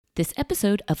This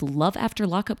episode of Love After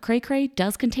Lockup Cray Cray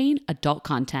does contain adult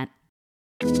content.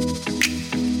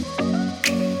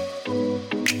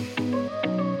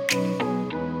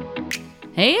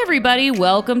 Hey everybody,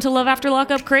 welcome to Love After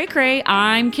Lockup Cray Cray.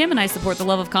 I'm Kim and I support the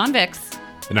love of convicts.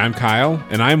 And I'm Kyle,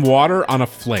 and I'm water on a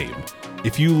flame.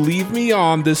 If you leave me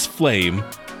on this flame,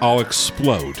 I'll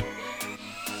explode.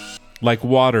 Like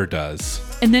water does.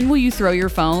 And then will you throw your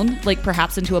phone, like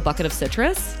perhaps into a bucket of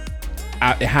citrus?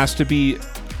 It has to be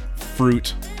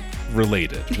fruit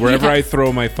related. Wherever Yes. I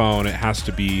throw my phone, it has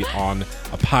to be on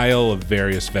a pile of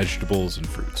various vegetables and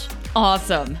fruits.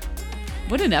 Awesome.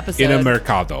 What an episode. In a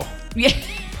mercado. Yeah.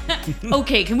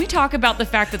 Okay, can we talk about the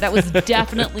fact that was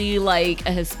definitely like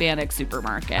a Hispanic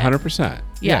supermarket? 100%.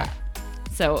 Yeah.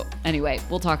 So anyway,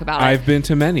 we'll talk about it. I've been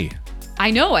to many.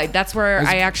 I know. That's where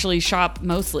I actually shop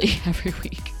mostly every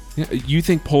week. Yeah, you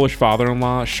think Polish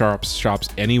father-in-law shops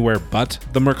anywhere but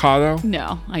the mercado?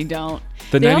 No, I don't.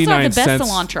 The They 99 also have the best cents,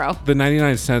 cilantro. The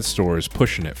 99-cent store is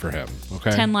pushing it for him.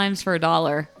 Okay. 10 limes for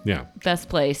 $1. Yeah. Best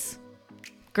place.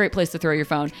 Great place to throw your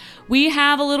phone. We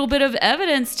have a little bit of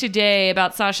evidence today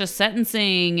about Sasha's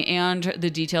sentencing and the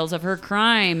details of her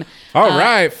crime. All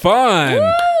right,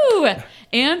 fun. Woo!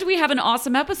 And we have an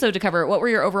awesome episode to cover. What were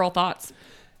your overall thoughts?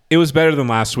 It was better than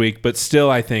last week, but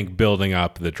still, I think building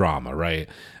up the drama, right?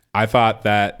 I thought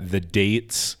that the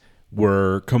dates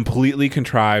were completely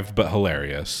contrived but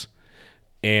hilarious.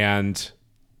 And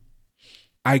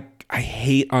I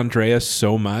hate Andrea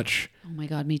so much. Oh my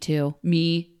God, me too.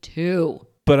 Me too.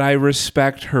 But I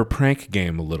respect her prank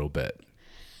game a little bit.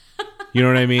 You know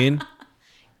what I mean?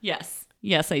 Yes.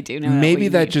 Yes, I do know. Maybe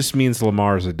that just means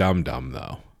Lamar's a dum-dum,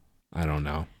 though. I don't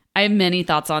know. I have many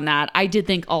thoughts on that. I did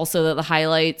think also that the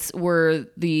highlights were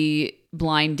the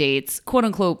blind dates, quote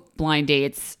unquote blind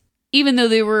dates, even though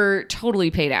they were totally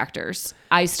paid actors.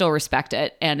 I still respect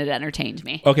it and it entertained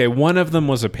me. Okay, one of them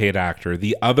was a paid actor.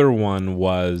 The other one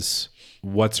was,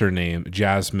 what's her name?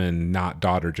 Jasmine, not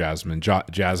daughter Jasmine,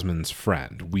 Jasmine's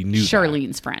friend. We knew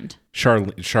Charlene's friend.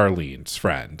 Charlene's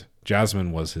friend.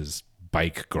 Jasmine was his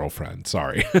bike girlfriend.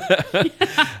 Sorry.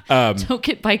 Don't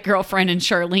get bike girlfriend and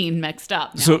Charlene mixed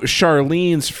up. No. So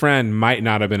Charlene's friend might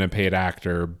not have been a paid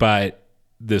actor, but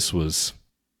this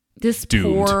doomed.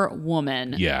 Poor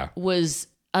woman was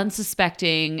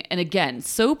unsuspecting and again,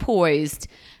 so poised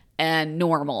and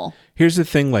normal. Here's the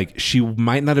thing, like she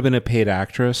might not have been a paid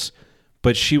actress,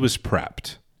 but she was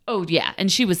prepped. Oh yeah. And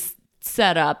she was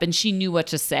set up and she knew what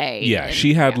to say. Yeah. And,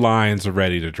 she had lines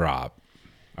ready to drop.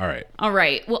 All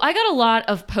right. Well, I got a lot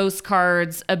of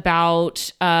postcards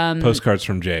about postcards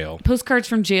from jail. Postcards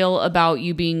from jail about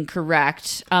you being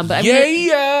correct. But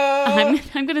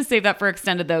I'm gonna save that for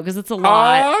extended though because it's a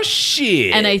lot. Oh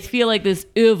shit! And I feel like this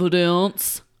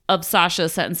evidence of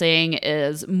Sasha's sentencing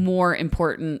is more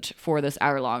important for this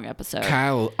hour-long episode.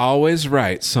 Kyle always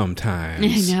right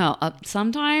sometimes. I know.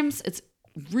 Sometimes it's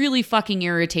really fucking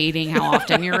irritating how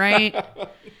often you're right.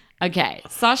 Okay,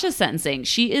 Sasha's sentencing.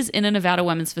 She is in a Nevada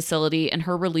women's facility and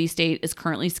her release date is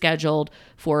currently scheduled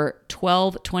for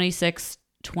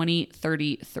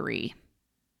 12/26/2033.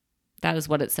 That is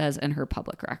what it says in her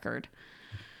public record.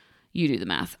 You do the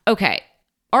math. Okay,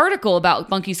 article about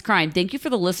Bunky's crime. Thank you for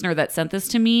the listener that sent this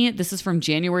to me. This is from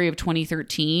January of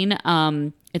 2013.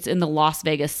 It's in the Las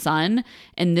Vegas Sun,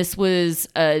 and this was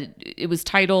it was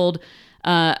titled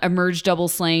 "Emerged Double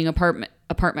Slaying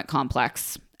Apartment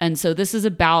Complex." And so this is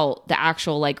about the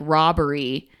actual like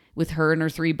robbery with her and her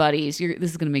three buddies.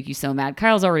 This is going to make you so mad.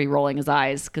 Kyle's already rolling his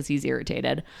eyes because he's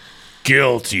irritated.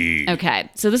 Guilty. Okay,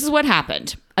 so this is what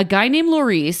happened. A guy named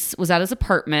Maurice was at his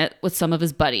apartment with some of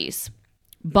his buddies.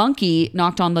 Bunky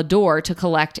knocked on the door to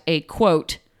collect a,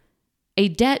 quote, a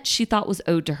debt she thought was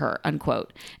owed to her,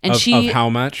 unquote. And of how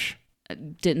much?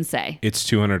 Didn't say. It's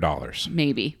 $200.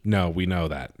 Maybe. No, we know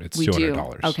that. It's we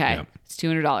 $200. Do. Okay. Yep. It's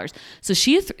 $200. So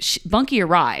Bunky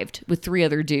arrived with three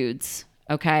other dudes.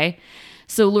 Okay.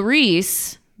 So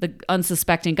Maurice, the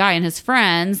unsuspecting guy, and his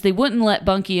friends, they wouldn't let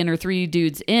Bunky and her three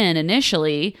dudes in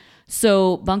initially.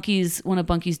 So one of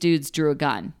Bunky's dudes drew a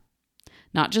gun.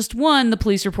 Not just one, the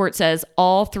police report says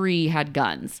all three had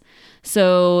guns.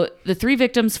 So the three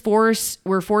victims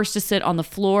were forced to sit on the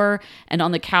floor and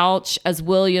on the couch as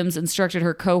Williams instructed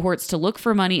her cohorts to look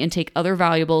for money and take other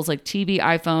valuables like TV,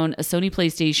 iPhone, a Sony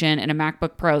PlayStation, and a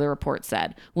MacBook Pro, the report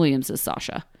said. Williams is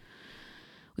Sasha.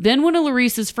 Then one of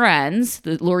Laurice's friends,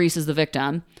 Laurice is the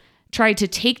victim, tried to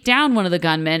take down one of the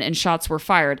gunmen and shots were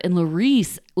fired. And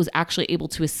Laurice was actually able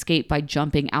to escape by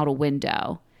jumping out a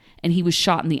window. And he was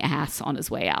shot in the ass on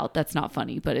his way out. That's not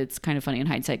funny, but it's kind of funny in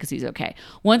hindsight because he's okay.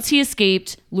 Once he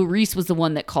escaped, Laurice was the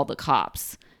one that called the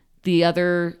cops. The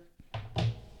other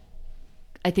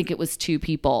I think it was 2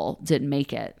 people didn't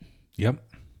make it. Yep.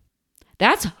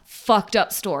 That's a fucked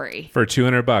up story. For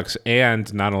 $200.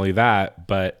 And not only that,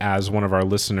 but as one of our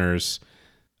listeners,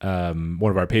 one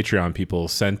of our Patreon people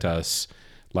sent us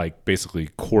like basically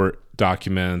court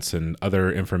documents and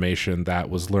other information that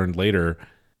was learned later,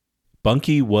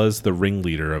 Bunky was the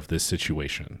ringleader of this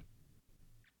situation.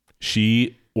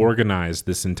 She organized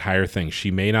this entire thing.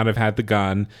 She may not have had the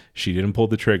gun. She didn't pull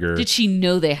the trigger. Did she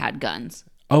know they had guns?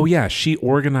 Oh, yeah. She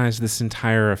organized this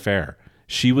entire affair.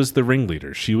 She was the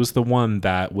ringleader. She was the one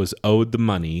that was owed the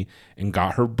money and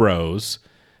got her bros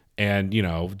and,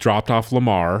 dropped off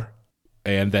Lamar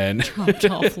and then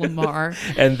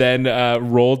and then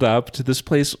rolled up to this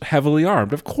place heavily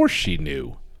armed. Of course she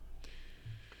knew.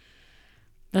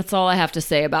 That's all I have to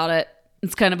say about it.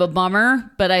 It's kind of a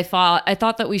bummer, but I thought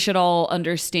that we should all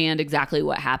understand exactly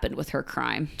what happened with her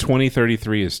crime.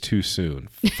 2033 is too soon.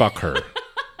 Fuck her.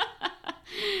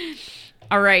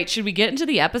 All right, should we get into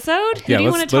the episode? Who Yeah, do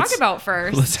you want to talk about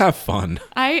first? Let's have fun.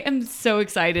 I am so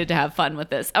excited to have fun with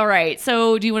this. All right,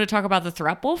 so do you want to talk about the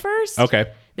throuple first? Okay.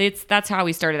 That's how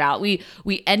we started out. We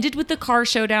ended with the car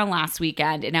showdown last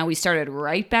weekend, and now we started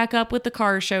right back up with the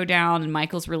car showdown and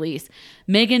Michael's release.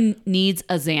 Megan needs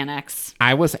a Xanax.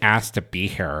 I was asked to be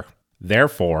here.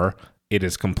 Therefore, it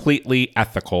is completely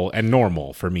ethical and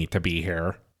normal for me to be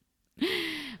here.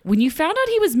 When you found out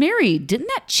he was married, didn't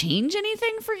that change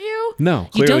anything for you? No,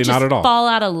 clearly not at all. You don't just fall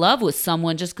out of love with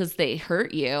someone just because they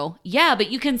hurt you. Yeah,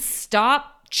 but you can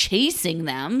stop chasing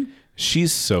them.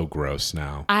 She's so gross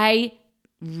now. I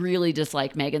really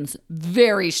dislike Megan's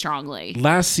very strongly.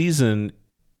 Last season,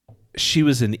 she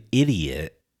was an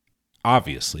idiot,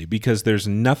 obviously, because there's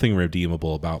nothing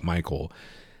redeemable about Michael.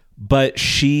 But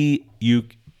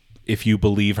if you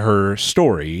believe her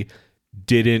story,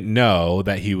 didn't know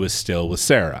that he was still with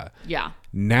Sarah. Yeah.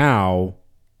 Now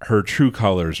her true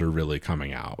colors are really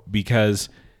coming out because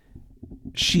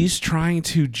she's trying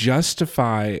to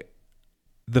justify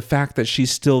the fact that she's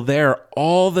still there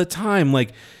all the time.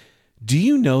 Like, do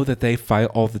you know that they fight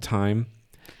all the time?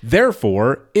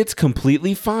 Therefore, it's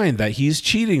completely fine that he's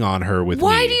cheating on her with me.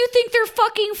 Why do you think they're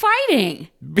fucking fighting?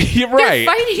 You're right. They're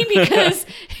fighting because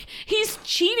he's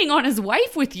cheating on his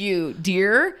wife with you,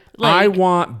 dear. I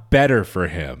want better for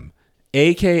him.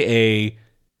 AKA,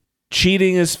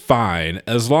 cheating is fine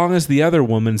as long as the other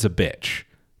woman's a bitch.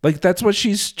 Like, that's what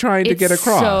she's trying to get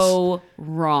across. So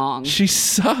wrong. She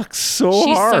sucks so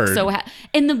hard. She sucks so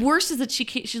and the worst is that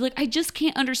she's like, I just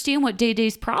can't understand what Day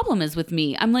Day's problem is with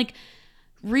me. I'm like,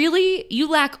 really? You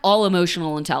lack all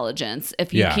emotional intelligence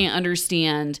if you can't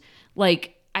understand.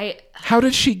 Like, How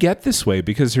did she get this way?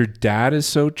 Because her dad is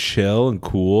so chill and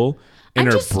cool, and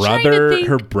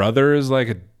her brother is like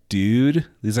a dude.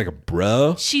 He's like a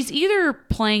bro. She's either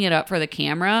playing it up for the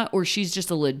camera or she's just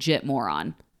a legit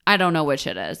moron. I don't know which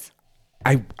it is.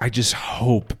 I just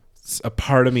hope, a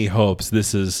part of me hopes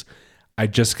this is, I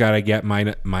just got to get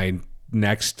my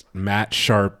next Matt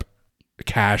Sharp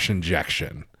cash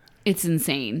injection. It's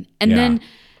insane. And then,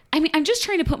 I mean, I'm just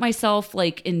trying to put myself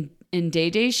like in Day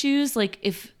Day's shoes. Like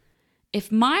if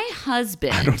my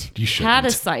husband had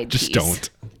a side piece. Just don't.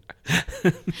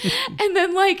 And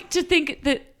then like to think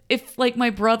that if like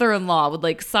my brother-in-law would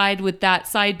like side with that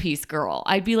side piece girl,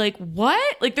 I'd be like,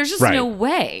 what? Like there's just no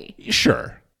way.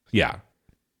 Sure. Yeah.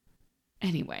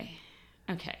 Anyway.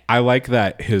 Okay. I like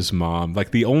that his mom,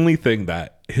 like the only thing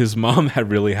that his mom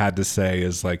had really had to say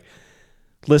is like,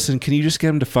 listen, can you just get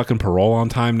him to fucking parole on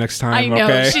time next time? I know.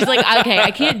 Okay? She's like, okay,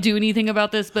 I can't do anything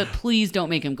about this, but please don't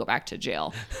make him go back to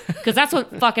jail. Because that's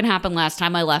what fucking happened last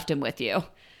time I left him with you.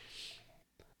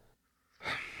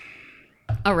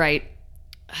 All right.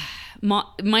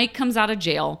 Mike comes out of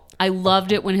jail. I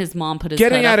loved it when his mom put his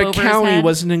Getting hood out up of over his county head.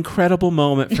 was an incredible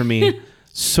moment for me.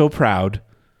 So proud.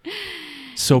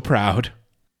 So proud.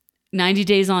 90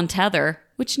 days on tether,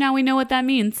 which now we know what that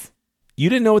means. You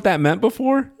didn't know what that meant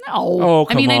before? No. Oh,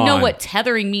 come on. I know what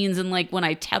tethering means in like when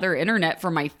I tether internet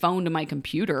from my phone to my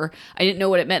computer. I didn't know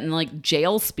what it meant in like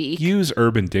jail speak. Use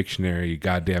Urban Dictionary, you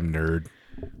goddamn nerd.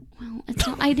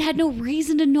 Well, I had no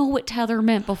reason to know what tether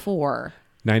meant before.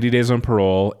 90 days on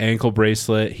parole, ankle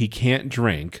bracelet, he can't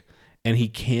drink, and he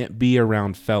can't be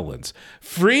around felons.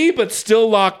 Free, but still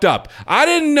locked up. I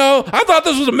didn't know. I thought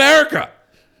this was America.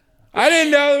 I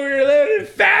didn't know we were living in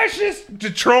fascist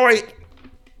Detroit.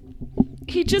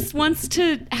 He just wants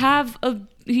to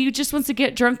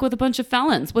get drunk with a bunch of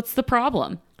felons. What's the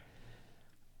problem?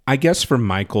 I guess for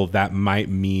Michael, that might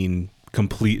mean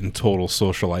complete and total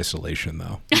social isolation,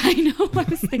 though. I know. I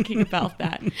was thinking about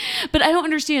that. But I don't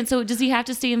understand. So does he have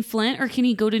to stay in Flint or can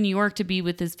he go to New York to be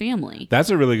with his family? That's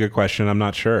a really good question. I'm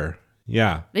not sure.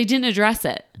 Yeah. They didn't address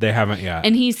it. They haven't yet.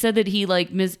 And he said that he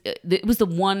it was the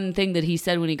one thing that he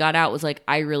said when he got out was like,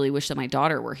 I really wish that my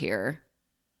daughter were here.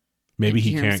 Maybe he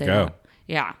Did you hear him can't say go. that?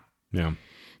 Yeah. Yeah.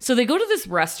 So they go to this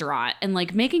restaurant and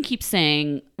like Megan keeps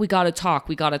saying, we got to talk.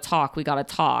 We got to talk. We got to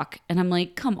talk. And I'm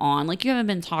like, come on. Like you haven't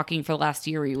been talking for the last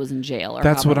year he was in jail. Or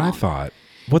That's what however I long. thought.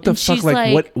 What the And fuck? she's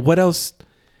Like what else?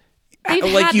 They've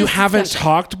Like had you this haven't discussion.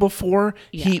 talked before.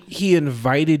 Yeah. He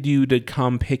invited you to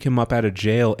come pick him up out of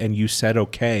jail, and you said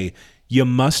okay. You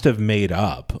must have made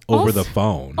up over the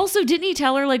phone. Also, didn't he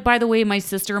tell her, like, by the way, my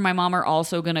sister and my mom are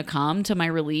also going to come to my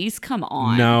release? Come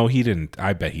on. No, he didn't.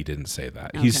 I bet he didn't say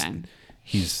that. Okay.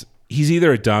 He's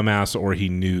either a dumbass or he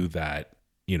knew that,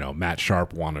 Matt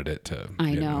Sharp wanted it to.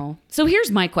 I know. So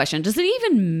here's my question. Does it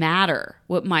even matter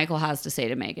what Michael has to say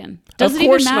to Megan? Does Of it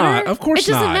course even matter? not. Of course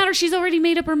It doesn't not. matter. She's already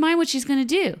made up her mind what she's going to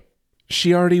do.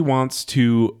 She already wants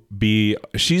to be.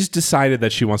 She's decided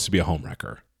that she wants to be a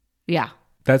homewrecker. Yeah.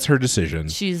 That's her decision.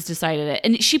 She's decided it.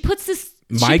 And she puts this,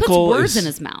 Michael she puts words in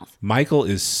his mouth. Michael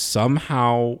is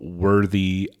somehow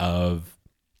worthy of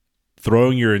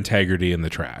throwing your integrity in the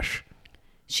trash.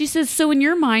 She says, so in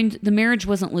your mind, the marriage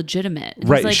wasn't legitimate. And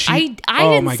Right. he's like, I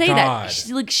oh didn't my say God.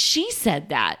 that. She said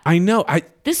that. I know.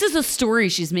 This is a story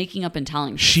she's making up and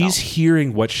telling herself. She's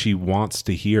hearing what she wants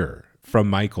to hear from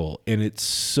Michael, and it's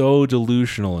so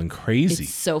delusional and crazy.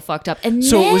 It's so fucked up. And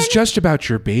So then, it was just about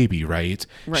your baby, right?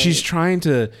 Right. She's trying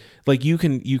to, like, you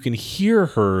can hear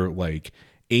her, like,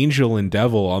 angel and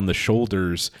devil on the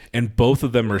shoulders, and both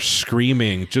of them are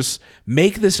screaming, just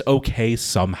make this okay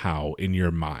somehow in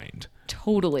your mind.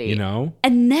 totally.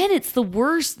 And then it's the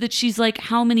worst that she's like,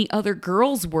 how many other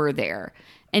girls were there?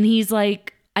 And he's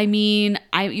like, I mean,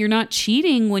 you're not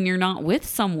cheating when you're not with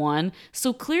someone.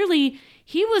 So clearly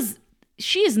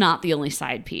she is not the only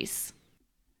side piece.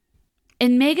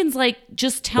 And Megan's like,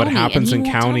 just tell me. What happens and in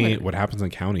he won't tell county? her. What happens in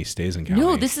county stays in county.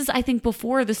 No, this is, I think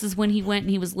this is when he went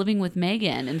and he was living with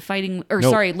Megan and fighting,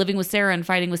 living with Sarah and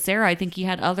fighting with Sarah. I think he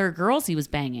had other girls he was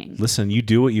banging. Listen, you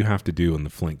do what you have to do in the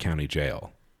Flint County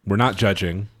Jail. We're not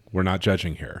judging. We're not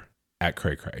judging here at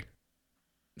Cray Cray.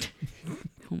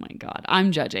 Oh my God,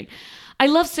 I'm judging. I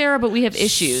love Sarah, but we have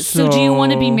issues. So do you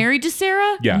want to be married to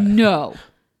Sarah? Yeah. No.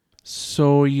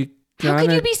 So you How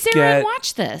can you be Sarah and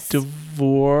watch this?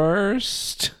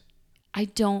 Divorced? I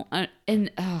don't.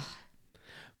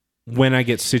 When I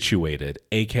get situated,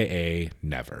 AKA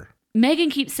never.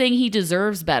 Megan keeps saying he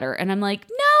deserves better. And I'm like,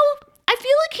 no, I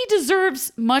feel like he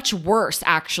deserves much worse,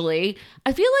 actually.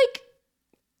 I feel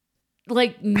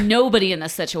like nobody in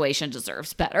this situation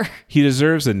deserves better. He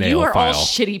deserves a nail You are file. all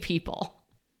shitty people.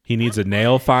 He needs a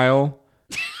nail file,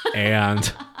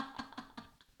 and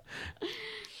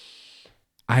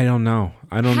I don't know.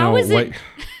 I don't How know is it-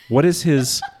 what is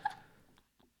his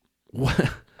what.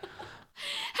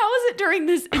 How is it during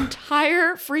this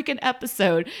entire freaking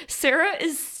episode, Sarah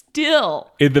is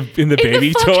still In the in baby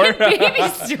the store? fucking baby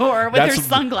store with her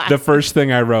sunglasses? The first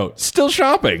thing I wrote. Still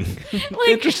shopping. Like,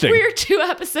 Interesting. We're 2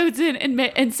 episodes in,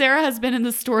 and Sarah has been in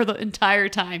the store the entire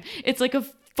time. It's like a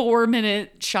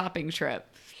 4-minute shopping trip.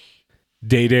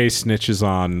 Day Day snitches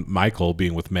on Michael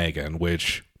being with Megan,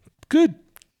 which good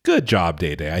job,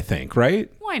 Day Day, I think,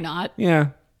 right? Why not? Yeah.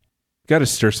 Got to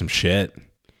stir some shit.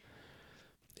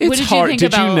 It's What did you hard. think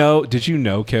Did about- Did you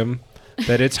know, Kim,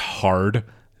 that it's hard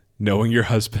knowing your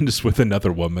husband is with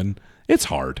another woman? It's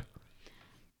hard.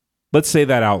 Let's say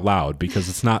that out loud because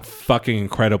it's not fucking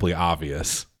incredibly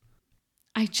obvious.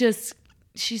 I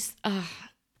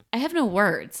have no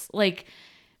words. Like,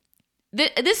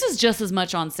 this is just as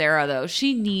much on Sarah, though.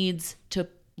 She needs to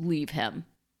leave him.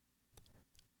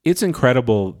 It's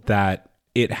incredible that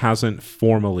it hasn't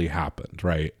formally happened,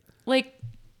 right? Like,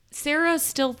 Sarah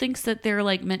still thinks that they're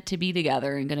like meant to be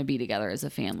together and going to be together as a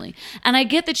family. And I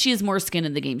get that she has more skin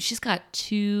in the game. She's got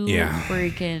 2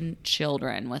 freaking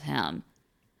children with him.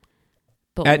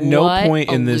 But At no point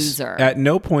a in this loser. at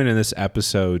no point in this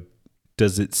episode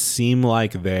does it seem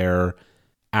like they're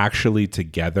actually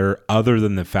together other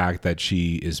than the fact that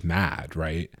she is mad,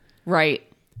 right? Right.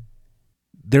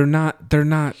 They're not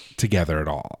together at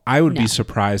all. I would No. be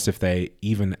surprised if they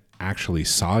even actually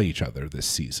saw each other this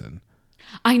season.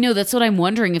 I know. That's what I'm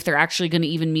wondering, if they're actually going to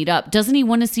even meet up. Doesn't he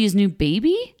want to see his new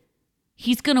baby?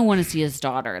 He's going to want to see his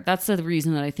daughter. That's the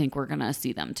reason that I think we're going to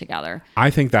see them together. I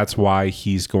think that's why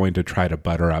he's going to try to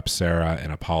butter up Sarah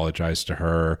and apologize to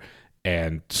her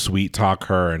and sweet talk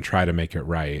her and try to make it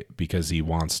right because he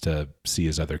wants to see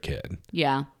his other kid.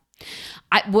 Yeah.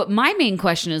 What my main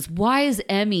question is, why is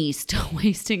Emmy still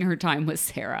wasting her time with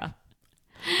Sarah?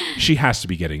 She has to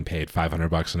be getting paid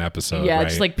 $500 an episode. Yeah, right?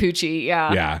 just like Poochie.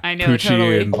 Yeah. Yeah. I know. Poochie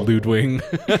Totally. and Ludwig.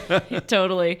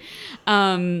 Totally.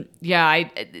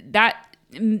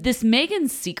 This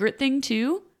Megan's secret thing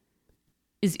too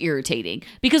is irritating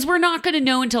because we're not going to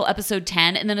know until episode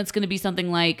 10, and then it's going to be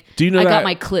something like, Do you know I got that-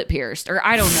 my clit pierced, or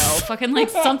I don't know, fucking like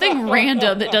something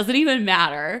random that doesn't even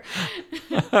matter.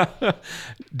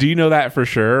 Do you know that for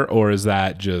sure? Or is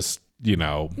that just, you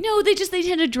know? No, they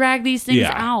tend to drag these things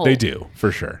out. They do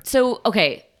for sure. So,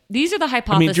 okay, these are the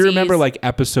hypotheses. I mean, do you remember like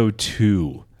episode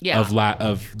 2 Yeah.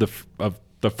 of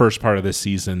the first part of this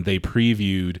season? They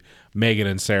previewed Megan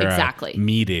and Sarah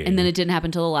meeting. And then it didn't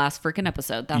happen till the last freaking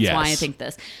episode. That's why I think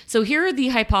this. So here are the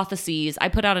hypotheses. I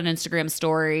put out an Instagram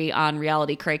story on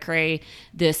Reality Cray Cray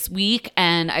this week,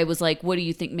 and I was like, what do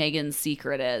you think Megan's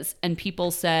secret is? And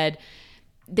people said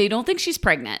they don't think she's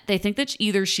pregnant. They think that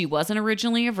either she wasn't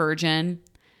originally a virgin,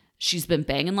 she's been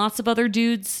banging lots of other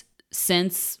dudes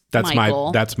since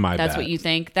Michael. That's my That's bet. what you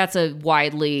think. That's a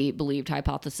widely believed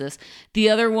hypothesis. The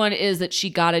other one is that she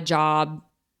got a job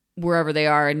wherever they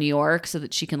are in New York so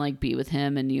that she can like be with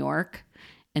him in New York,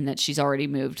 and that she's already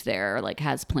moved there, or like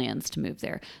has plans to move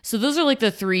there. So those are like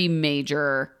the 3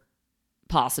 major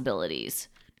possibilities.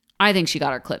 I think she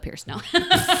got her clit pierced. No.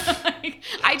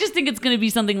 I just think it's going to be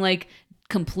something like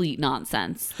complete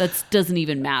nonsense. That doesn't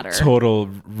even matter. Total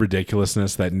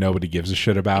ridiculousness that nobody gives a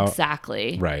shit about.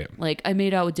 Exactly. Right. Like I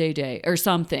made out with Day Day or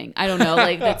something. I don't know.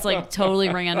 Like that's like totally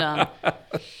random.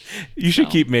 You should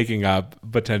keep making up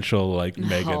potential like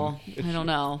Megan. Oh, I don't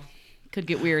know. Could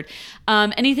get weird.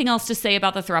 Anything else to say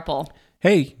about the throuple?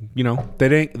 Hey, you know,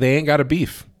 they ain't got a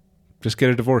beef. Just get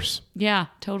a divorce. Yeah,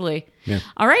 totally. Yeah.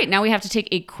 All right. Now we have to take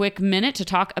a quick minute to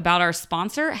talk about our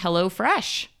sponsor,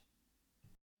 HelloFresh.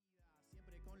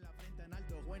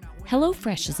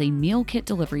 HelloFresh is a meal kit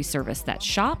delivery service that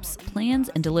shops, plans,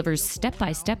 and delivers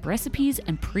step-by-step recipes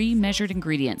and pre-measured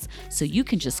ingredients so you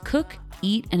can just cook,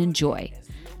 eat, and enjoy.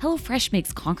 HelloFresh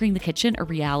makes conquering the kitchen a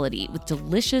reality with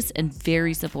delicious and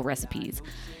very simple recipes.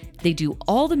 They do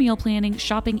all the meal planning,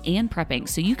 shopping, and prepping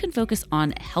so you can focus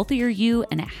on healthier you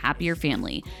and a happier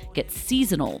family. Get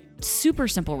seasonal, super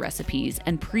simple recipes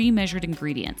and pre-measured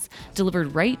ingredients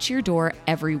delivered right to your door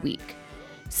every week.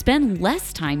 Spend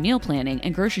less time meal planning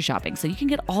and grocery shopping so you can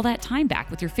get all that time back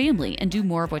with your family and do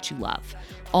more of what you love.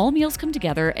 All meals come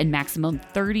together in maximum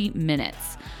 30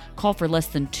 minutes. Call for less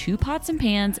than 2 pots and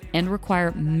pans and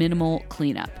require minimal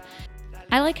cleanup.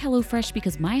 I like HelloFresh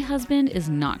because my husband is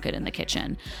not good in the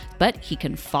kitchen, but he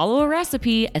can follow a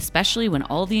recipe, especially when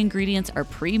all the ingredients are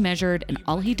pre-measured and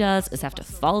all he does is have to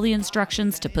follow the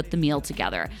instructions to put the meal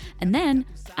together. And then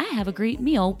I have a great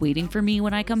meal waiting for me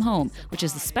when I come home, which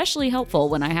is especially helpful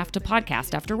when I have to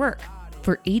podcast after work.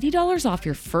 For $80 off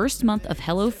your first month of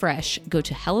HelloFresh, go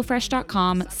to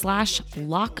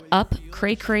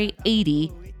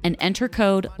hellofresh.com/lockupcraycray80 and enter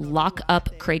code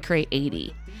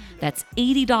lockupcraycray80. That's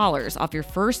 $80 off your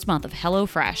first month of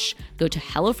HelloFresh. Go to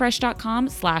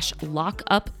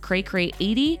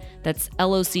hellofresh.com/lockupcraycray80. That's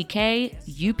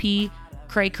LOCKUP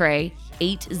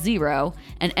cray80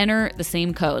 and enter the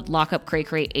same code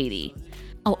lockupcraycray80.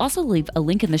 I'll also leave a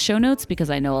link in the show notes because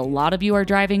I know a lot of you are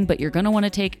driving, but you're going to want to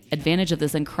take advantage of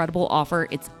this incredible offer.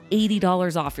 It's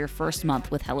 $80 off your first month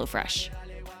with HelloFresh.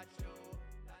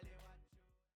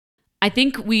 I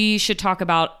think we should talk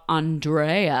about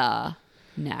Andrea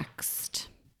next.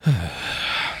 I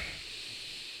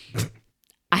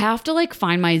have to like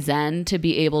find my zen to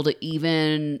be able to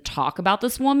even talk about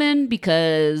this woman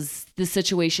because the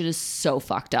situation is so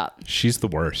fucked up. She's the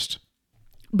worst.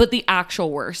 But the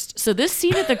actual worst. So this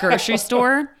scene at the grocery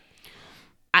store,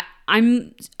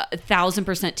 I'm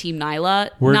 1,000% team Nyla.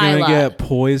 We're going to get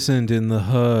poisoned in the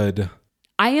hood.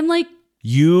 I am like...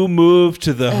 You moved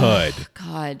to the hood.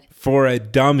 God. For a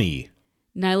dummy.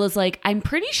 Nyla's like, I'm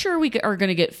pretty sure we are going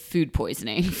to get food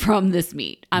poisoning from this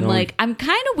meat. I'm like, I'm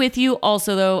kind of with you.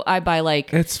 Also, though, I buy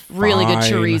like really good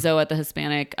chorizo at the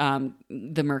Hispanic,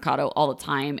 the Mercado all the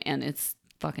time, and it's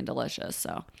fucking delicious.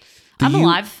 So I'm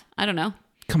alive. I don't know.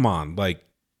 Come on. Like,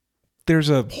 there's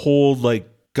a whole like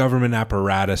government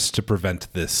apparatus to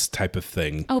prevent this type of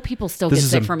thing. Oh, people still get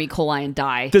sick from E. coli and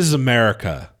die. This is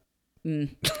America.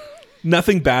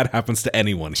 Nothing bad happens to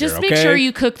anyone Just here, make okay? sure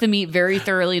you cook the meat very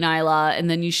thoroughly, Nyla,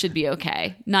 and then you should be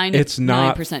okay.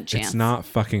 9% chance. It's not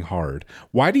fucking hard.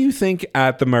 Why do you think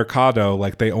at the Mercado,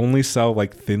 like, they only sell,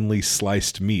 like, thinly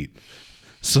sliced meat?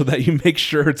 So that you make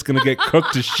sure it's going to get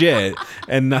cooked to shit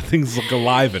and nothing's, like,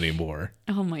 alive anymore.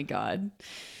 Oh, my God.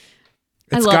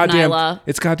 It's I love Nyla.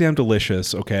 It's goddamn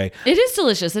delicious, okay? It is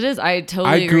delicious. It is. I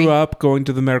totally agree. I grew up going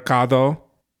to the Mercado,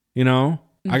 you know?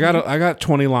 Mm-hmm. I got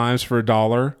 20 limes for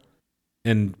 $1.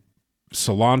 And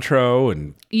cilantro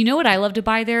and You know what I love to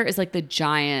buy there is like the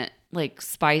giant like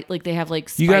spice, like they have like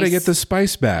spice. you got to get the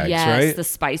spice bags, yes, right? the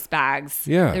spice bags.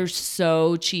 Yeah. They're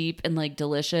so cheap and like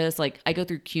delicious. Like I go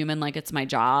through cumin like it's my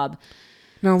job.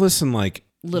 Now listen, like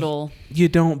Little you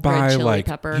don't buy chili like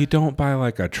pepper. you don't buy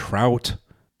like a trout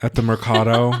at the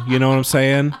mercado. You know what I'm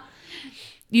saying?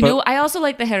 You know, I also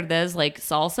like the Herdez like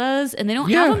salsas, and they don't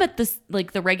Yeah. have them at this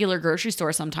like the regular grocery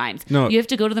store sometimes. No. You have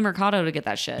to go to the mercado to get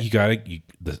that shit. You got to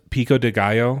the pico de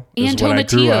gallo is And what I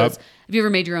grew up. tomatillos. Have you ever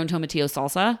made your own tomatillo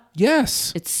salsa?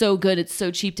 Yes. It's so good. It's so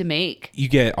cheap to make. You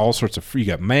get all sorts of free. You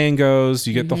got mangoes.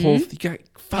 You get the whole. You got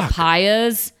fuck.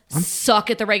 Papayas suck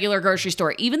at the regular grocery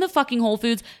store. Even the fucking Whole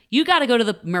Foods, you got to go to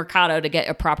the mercado to get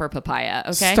a proper papaya.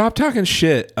 Okay. Stop talking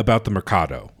shit about the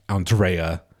mercado,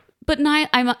 Andrea. But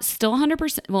I'm still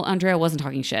 100%. Well, Andrea wasn't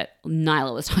talking shit.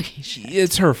 Nyla was talking shit.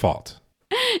 It's her fault.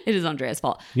 It is Andrea's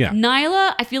fault. Yeah.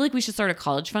 Nyla, I feel like we should start a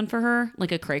college fund for her,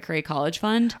 like a cray-cray college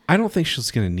fund. I don't think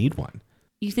she's going to need one.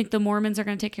 You think the Mormons are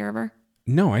going to take care of her?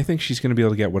 No, I think she's going to be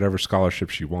able to get whatever scholarship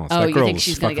she wants. Oh, That you girl think is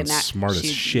she's going fucking to get smart as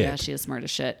shit. Yeah, she is smart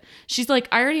as shit. She's like,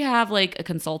 I already have like a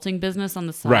consulting business on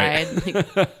the side. Right.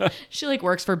 Like, she like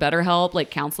works for BetterHelp,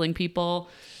 like counseling people.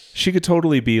 She could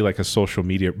totally be like a social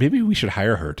media. Maybe we should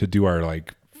hire her to do our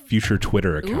like future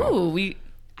Twitter account. Ooh,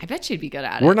 I bet she'd be good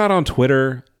at it. We're not on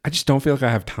Twitter. I just don't feel like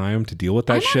I have time to deal with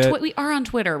that shit. We are on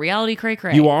Twitter, Reality Cray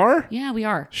Cray. You are? Yeah, we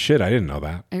are. Shit, I didn't know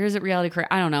that. Or is it Reality Cray?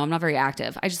 I don't know. I'm not very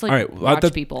active. I just like All right,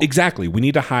 watch people. Exactly. We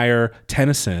need to hire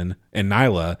Tennyson and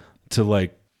Nyla to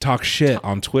like talk shit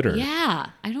on Twitter. Yeah.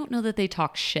 I don't know that they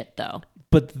talk shit though.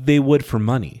 But they would for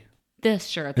money.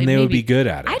 Sure. And they would be good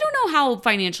at it. I don't know how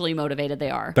financially motivated they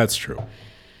are. That's true.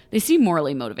 They seem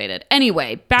morally motivated.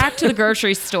 Anyway, back to the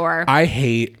grocery store. I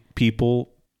hate people.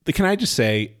 Can I just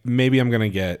say, maybe I'm going to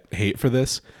get hate for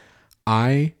this.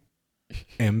 I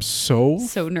am so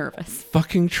nervous.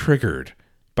 fucking triggered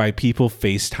by people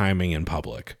FaceTiming in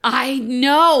public. I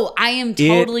know. I am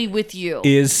totally with you.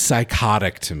 Is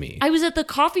psychotic to me. I was at the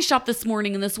coffee shop this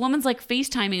morning and this woman's like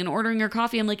FaceTiming and ordering her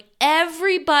coffee. I'm like,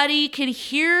 everybody can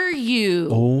hear you.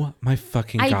 Oh my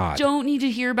fucking God. I don't need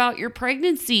to hear about your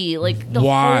pregnancy. Like the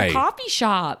Why? whole coffee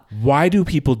shop. Why do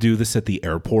people do this at the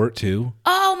airport too?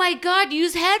 Oh my God,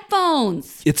 use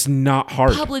headphones. It's not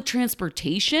hard. Public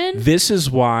transportation. This is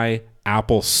why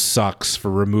Apple sucks for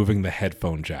removing the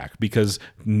headphone jack, because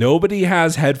nobody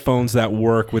has headphones that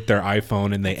work with their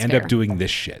iPhone and they end up doing this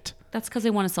shit. That's because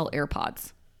they want to sell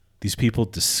AirPods. These people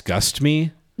disgust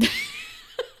me.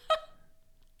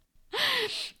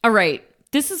 All right.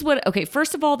 This is what, okay,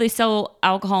 first of all, they sell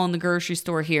alcohol in the grocery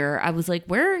store here. I was like,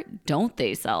 where don't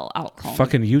they sell alcohol?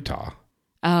 Fucking Utah.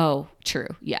 Oh, true.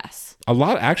 Yes. A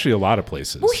lot of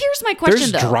places. Well, here's my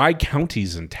question, There's though. dry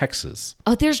counties in Texas.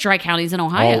 Oh, there's dry counties in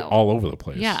Ohio. All over the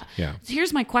place. Yeah. Yeah. So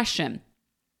here's my question.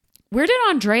 Where did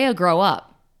Andrea grow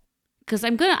up? Because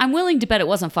I'm willing to bet it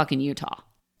wasn't fucking Utah.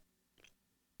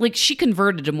 Like, she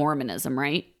converted to Mormonism,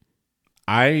 right?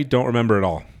 I don't remember at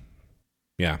all.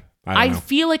 Yeah. I don't know.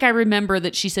 feel like I remember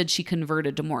that she said she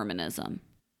converted to Mormonism.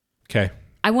 Okay.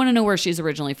 I want to know where she's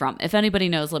originally from. If anybody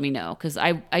knows, let me know. Because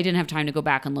I didn't have time to go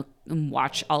back and look and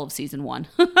watch all of season 1.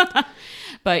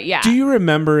 But yeah. Do you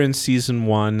remember in season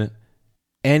 1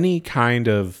 any kind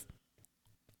of,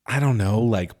 I don't know,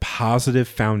 like positive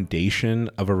foundation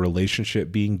of a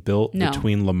relationship being built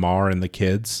between Lamar and the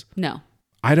kids? No.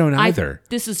 I don't either.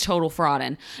 This is total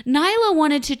frauding. Nyla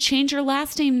wanted to change her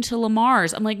last name to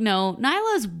Lamar's. I'm like, no,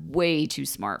 Nyla's way too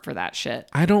smart for that shit.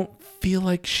 I don't feel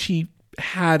like she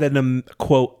had an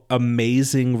quote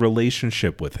amazing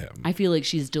relationship with him. I feel like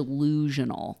she's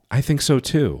delusional. I think so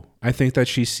too. I think that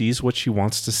she sees what she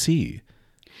wants to see.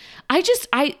 I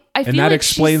feel and that like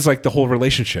explains like the whole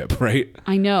relationship, right?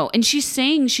 I know. And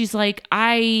she's like,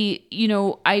 I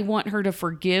want her to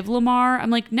forgive Lamar. I'm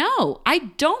like, no, I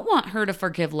don't want her to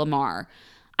forgive Lamar.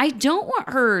 I don't want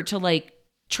her to like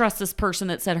trust this person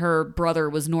that said her brother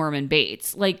was Norman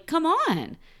Bates. Like, come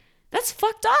on. That's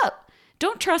fucked up.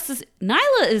 Don't trust this.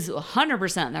 Nyla is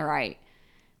 100% in the right.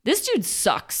 This dude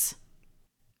sucks.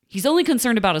 He's only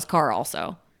concerned about his car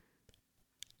also.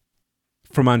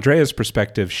 From Andrea's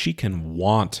perspective, she can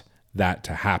want that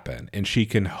to happen and she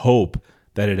can hope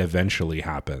that it eventually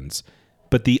happens.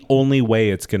 But the only way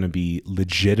it's going to be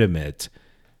legitimate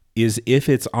is if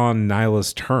it's on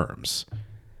Nyla's terms.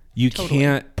 You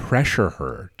can't pressure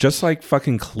her. Just like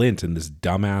fucking Clint in this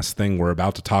dumbass thing we're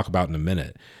about to talk about in a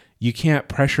minute. You can't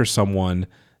pressure someone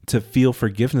to feel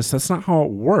forgiveness. That's not how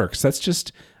it works. That's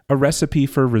just a recipe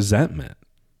for resentment.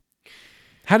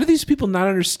 How do these people not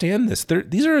understand this?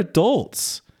 These are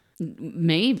adults.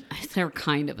 Maybe they're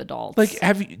kind of adults. Like,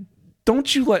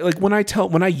 don't you like when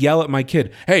I yell at my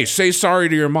kid, hey, say sorry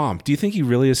to your mom. Do you think he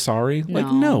really is sorry? No.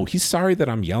 Like, no, he's sorry that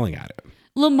I'm yelling at him.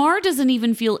 Lamar doesn't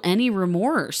even feel any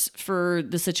remorse for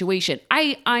the situation.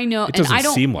 I know. It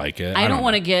doesn't seem like it. I don't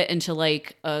want to get into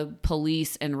like a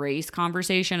police and race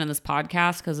conversation in this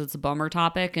podcast because it's a bummer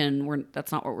topic and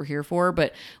that's not what we're here for.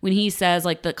 But when he says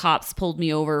like the cops pulled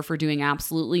me over for doing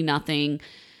absolutely nothing,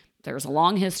 there's a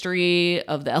long history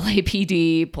of the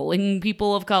LAPD pulling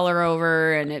people of color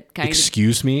over, and it kind of...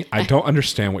 Excuse me? I don't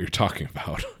understand what you're talking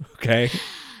about, okay?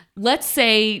 Let's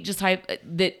say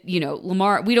that,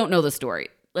 Lamar, we don't know the story.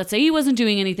 Let's say he wasn't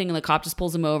doing anything and the cop just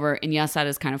pulls him over, and yes, that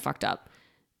is kind of fucked up.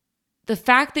 The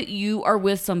fact that you are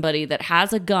with somebody that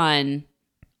has a gun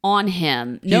on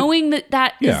him, knowing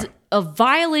that is a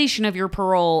violation of your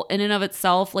parole in and of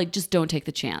itself, like, just don't take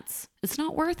the chance. It's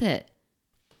not worth it.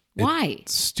 Why?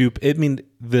 It's stupid. I mean,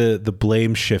 the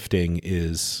blame shifting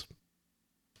is...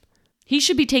 He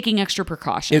should be taking extra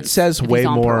precautions. It says way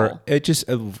more.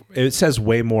 Parole. It says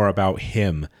way more about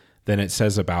him than it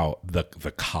says about the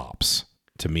cops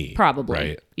to me. Probably.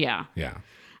 Right? Yeah. Yeah.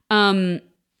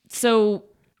 So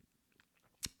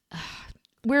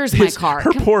where's my car?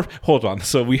 Hold on.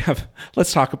 So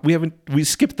let's talk. We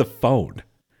skipped the phone.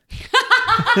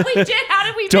 We did. How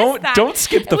did we miss that? Don't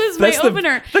skip the. It was that's my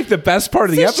opener. Like the best part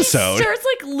of the episode. She starts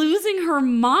like losing her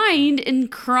mind and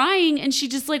crying, and she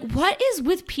just like, what is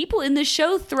with people in the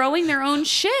show throwing their own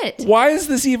shit? Why is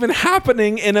this even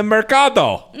happening in a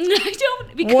mercado? I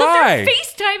don't. Because Why? they're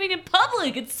FaceTiming in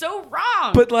public. It's so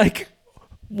wrong. But like,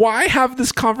 why have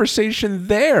this conversation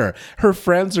there? Her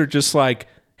friends are just like,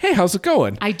 hey, how's it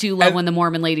going? I do love when the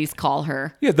Mormon ladies call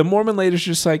her. Yeah, the Mormon lady's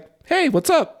just like, hey, what's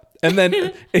up? And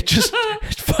then it just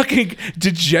fucking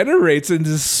degenerates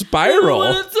into spiral. I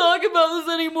don't want to talk about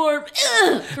this anymore.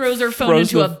 Ugh. Throws her phone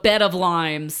into a bed of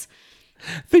limes.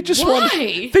 They just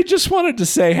wanted to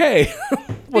say, hey, what's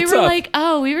up? They were up? like,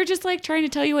 oh, we were just like trying to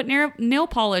tell you what nail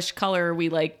polish color we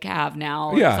like have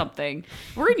now or something.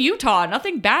 We're in Utah.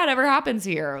 Nothing bad ever happens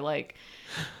here. Like,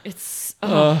 it's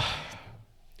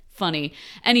funny.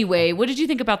 Anyway, what did you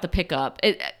think about the pickup?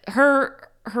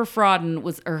 Her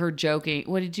frauding or her joking,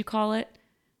 what did you call it?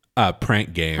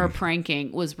 Prank game. Her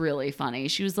pranking was really funny.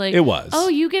 She was like, it was. Oh,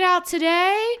 you get out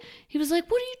today? He was like,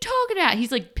 what are you talking about?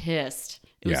 He's like pissed.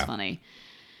 It was funny.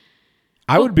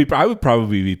 I would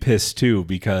probably be pissed too,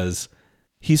 because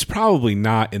he's probably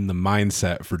not in the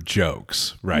mindset for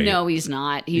jokes, right? No, he's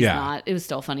not. He's not. It was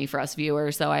still funny for us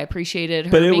viewers, so I appreciated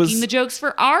her making the jokes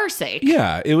for our sake.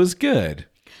 Yeah, it was good.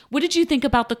 What did you think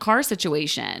about the car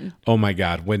situation? Oh my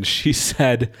God. When she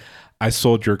said, I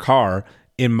sold your car,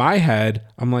 in my head,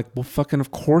 I'm like, well, fucking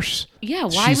of course. Yeah,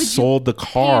 why would you sold the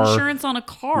car. pay insurance on a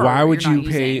car? Why would you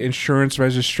pay insurance,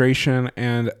 registration,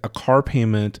 and a car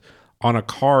payment on a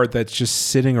car that's just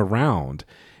sitting around?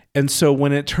 And so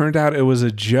when it turned out it was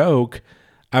a joke,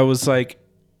 I was like,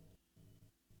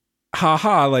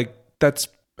 haha, like that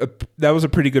was a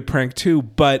pretty good prank too,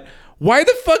 but why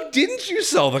the fuck didn't you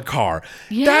sell the car?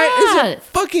 Yeah. That is a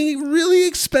fucking really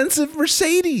expensive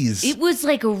Mercedes. It was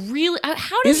like a really...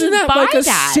 How did Isn't you that buy like a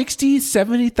that? $60,000,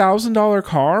 $70,000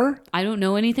 car? I don't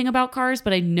know anything about cars,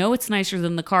 but I know it's nicer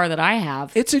than the car that I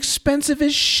have. It's expensive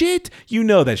as shit. You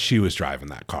know that she was driving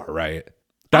that car, right?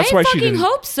 That's why she didn't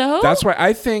hope so. That's why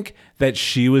I think that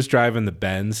she was driving the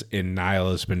Benz and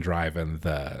Nyla's been driving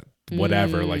the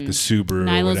whatever, like the Subaru.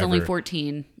 Nyla's only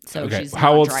 14, so she's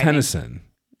how not old's driving. Tennyson?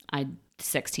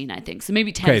 16, I think. So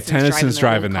maybe Tennyson's,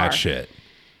 driving that shit.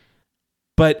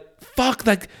 But fuck,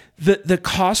 like the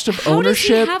cost of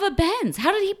ownership. How does he have a Benz?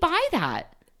 How did he buy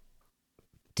that?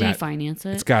 Did he finance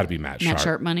it? It's got to be Matt Sharp. Matt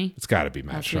Sharp money? It's got to be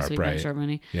Matt Sharp, right? Matt Sharp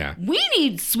money. Yeah. We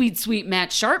need sweet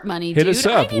Matt Sharp money, Hit dude. us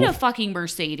up. I need a fucking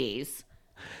Mercedes.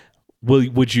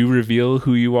 Would you reveal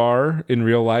who you are in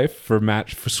real life for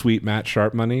sweet Matt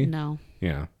Sharp money? No.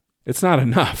 Yeah. It's not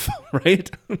enough,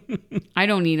 right? I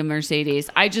don't need a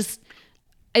Mercedes.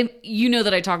 You know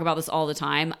that I talk about this all the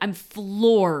time. I'm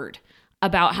floored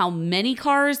about how many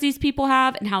cars these people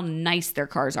have and how nice their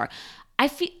cars are.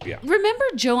 Remember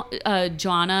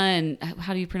Jonna and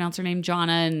how do you pronounce her name?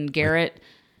 Jonna and Garrett?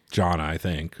 Jonna, I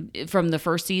think. From the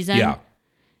first season? Yeah.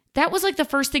 That was like the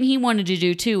first thing he wanted to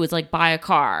do too, was like buy a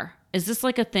car. Is this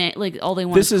like a thing? Like all they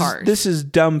want is cars? This is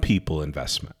dumb people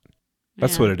investment.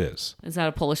 That's what it is. Is that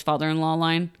a Polish father-in-law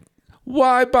line?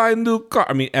 Why buy a new car?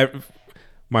 I mean,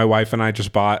 my wife and I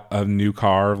just bought a new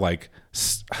car, like,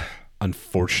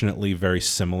 unfortunately, very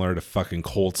similar to fucking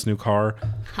Colt's new car.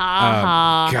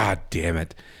 God damn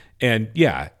it. And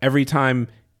yeah, every time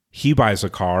he buys a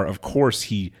car, of course,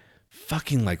 he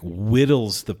fucking like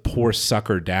whittles the poor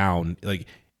sucker down. Like,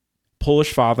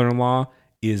 Polish father-in-law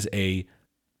is a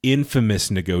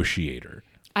infamous negotiator.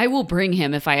 I will bring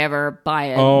him if I ever buy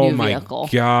a new vehicle. Oh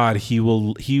my God. He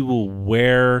will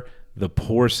wear the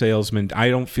poor salesman. I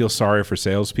don't feel sorry for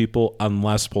salespeople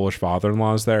unless Polish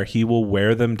father-in-law is there. He will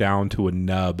wear them down to a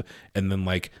nub and then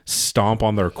like stomp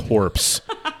on their corpse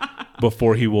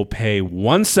before he will pay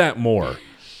 1 cent more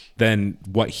than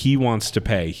what he wants to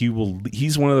pay.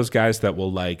 He's one of those guys that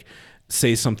will like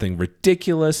say something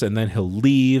ridiculous and then he'll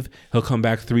leave. He'll come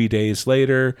back 3 days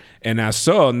later and ask,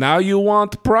 so now you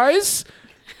want the price?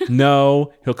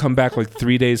 No. He'll come back like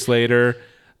 3 days later.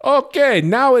 Okay,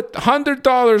 now it's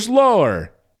 $100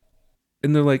 lower.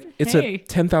 And they're like, it's a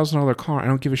 $10,000 car. I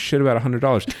don't give a shit about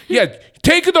 $100. Yeah,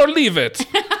 take it or leave it.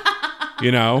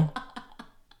 You know?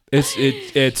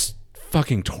 It's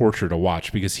fucking torture to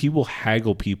watch because he will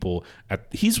haggle people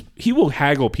he will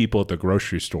haggle people at the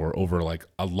grocery store over like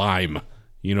a lime.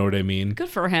 You know what I mean? Good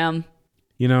for him.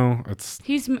 You know,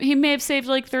 he may have saved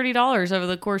like $30 over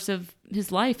the course of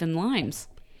his life in limes.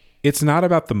 It's not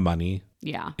about the money.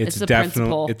 Yeah, it's the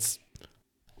principle. It's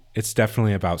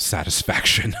definitely about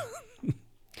satisfaction.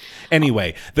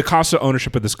 Anyway, the cost of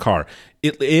ownership of this car.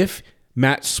 If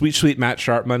sweet Matt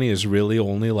Sharp money is really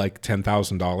only like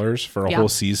 $10,000 for a whole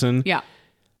season. Yeah.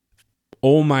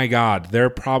 Oh my God, they're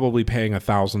probably paying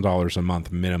 $1,000 a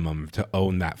month minimum to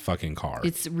own that fucking car.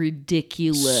 It's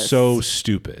ridiculous. So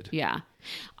stupid. Yeah.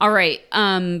 All right.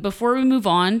 Before we move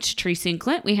on to Tracy and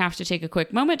Clint, we have to take a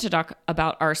quick moment to talk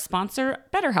about our sponsor,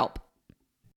 BetterHelp.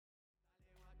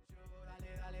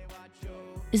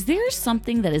 Is there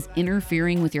something that is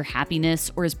interfering with your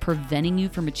happiness or is preventing you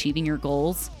from achieving your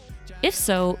goals? If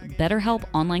so, BetterHelp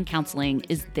Online Counseling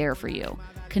is there for you.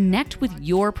 Connect with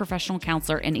your professional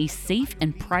counselor in a safe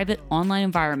and private online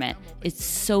environment. It's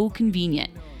so convenient.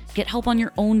 Get help on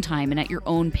your own time and at your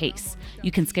own pace.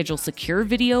 You can schedule secure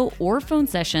video or phone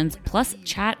sessions, plus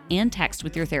chat and text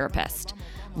with your therapist.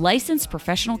 Licensed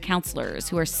professional counselors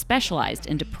who are specialized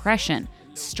in depression,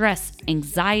 stress,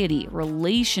 anxiety,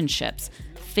 relationships,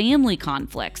 family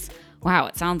conflicts. Wow,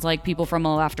 it sounds like people from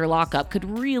after Lockup could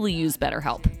really use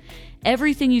BetterHelp.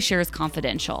 Everything you share is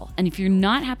confidential, and if you're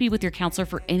not happy with your counselor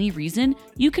for any reason,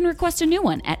 you can request a new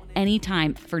one at any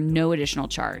time for no additional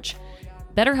charge.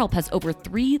 BetterHelp has over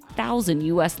 3,000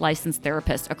 U.S. licensed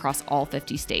therapists across all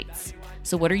 50 states.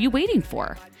 So what are you waiting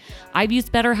for? I've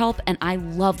used BetterHelp and I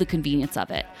love the convenience of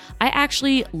it. I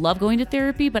actually love going to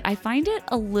therapy, but I find it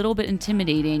a little bit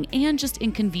intimidating and just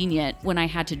inconvenient when I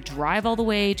had to drive all the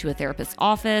way to a therapist's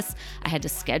office. I had to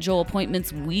schedule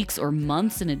appointments weeks or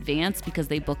months in advance because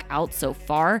they book out so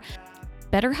far.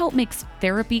 BetterHelp makes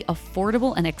therapy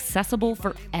affordable and accessible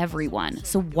for everyone.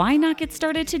 So why not get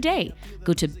started today?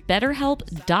 Go to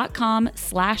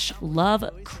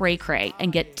betterhelp.com/lovecraycray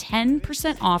and get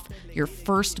 10% off your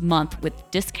first month with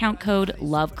discount code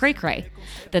LOVECRAYCRAY.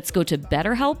 That's go to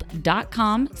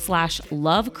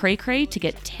betterhelp.com/lovecraycray to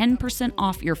get 10%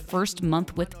 off your first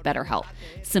month with BetterHelp.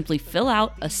 Simply fill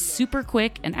out a super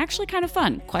quick and actually kind of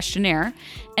fun questionnaire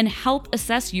and help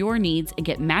assess your needs and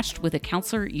get matched with a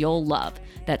counselor you'll love.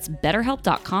 That's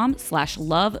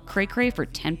betterhelp.com/lovecraycray for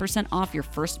 10% off your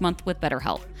first month with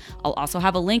BetterHelp. I'll also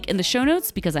have a link in the show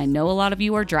notes because I know a lot of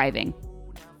you are driving.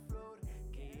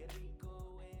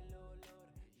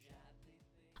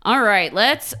 All right,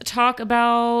 let's talk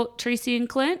about Tracy and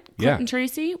Clint. Clint and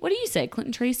Tracy. What do you say, Clint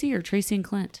and Tracy or Tracy and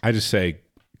Clint? I just say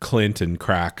Clint and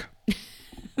crack.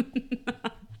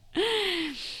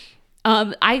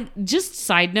 I just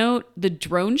side note, the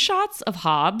drone shots of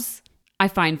Hobbs I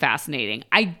find fascinating.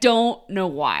 I don't know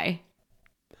why.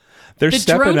 They're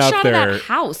stepping up shot there. Of that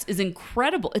house is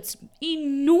incredible. It's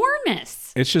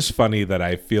enormous. It's just funny that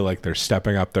I feel like they're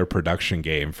stepping up their production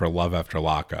game for Love After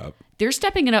Lockup. They're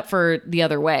stepping it up for the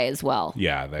other way as well.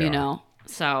 Yeah, they are. You know,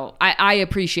 so I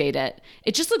appreciate it.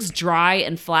 It just looks dry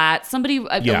and flat.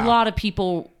 A lot of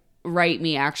people write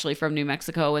me actually from New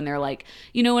Mexico and they're like,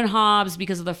 you know, in Hobbs,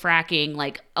 because of the fracking,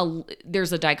 like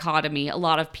there's a dichotomy. A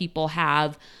lot of people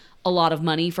have a lot of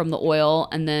money from the oil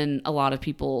and then a lot of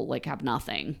people like have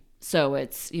nothing. So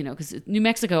it's, you know, because New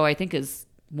Mexico, I think, is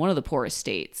one of the poorest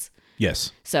states.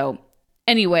 Yes. So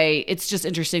anyway, it's just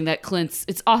interesting that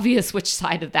it's obvious which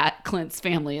side of that Clint's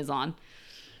family is on.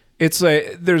 There's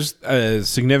a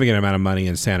significant amount of money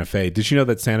in Santa Fe. Did you know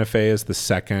that Santa Fe is the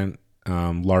second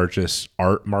largest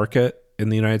art market in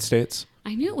the United States?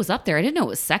 I knew it was up there. I didn't know it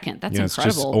was second. That's incredible.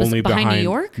 It's just only behind New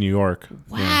York? New York.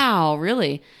 Wow,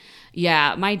 really?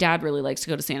 Yeah, my dad really likes to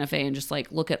go to Santa Fe and just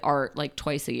like look at art like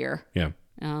twice a year. Yeah.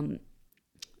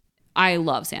 I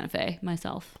love Santa Fe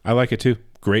myself. I like it too.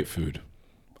 Great food.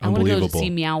 Unbelievable. I want to go see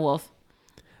Meow Wolf.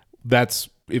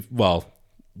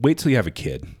 Wait till you have a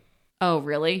kid. Oh,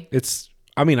 really? It's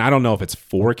I mean, I don't know if it's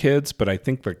for kids, but I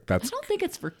think I that's don't think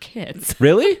it's for kids.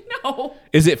 really. No.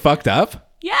 Is it fucked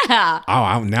up? Yeah.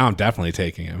 Oh, now I'm definitely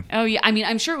taking him. Oh yeah. I mean,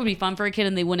 I'm sure it would be fun for a kid,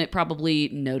 and they wouldn't probably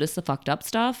notice the fucked up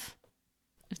stuff.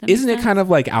 Isn't it kind of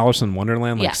like Alice in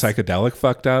Wonderland, like Yes. psychedelic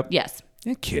fucked up? Yes.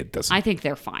 A kid doesn't. I think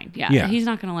they're fine. Yeah. Yeah. He's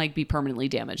not gonna like be permanently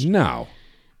damaged. No.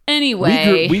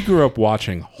 Anyway. We grew up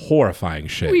watching horrifying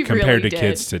shit We compared really to did.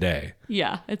 kids today.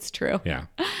 Yeah, it's true. Yeah.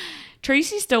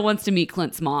 Tracy still wants to meet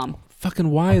Clint's mom.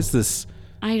 Fucking why is this?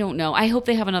 I don't know. I hope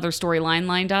they have another storyline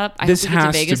lined up. I This hope we get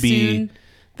has to Vegas to be. soon.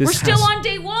 This We're still has- on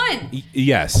day one.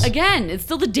 Yes. Again, it's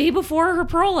still the day before her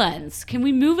pearl ends. Can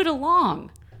we move it along?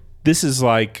 This is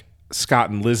like Scott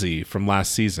and Lizzie from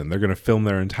last season. They're going to film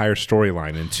their entire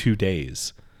storyline in 2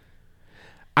 days.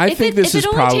 I think this is if it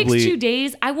only probably. takes 2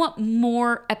 days, I want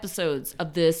more episodes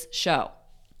of this show.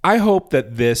 I hope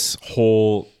that this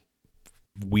whole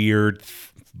weird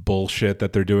bullshit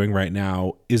that they're doing right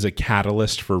now is a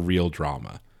catalyst for real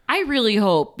drama. I really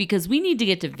hope, because we need to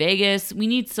get to Vegas. We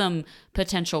need some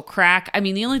potential crack. I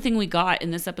mean, the only thing we got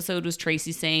in this episode was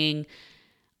Tracy saying,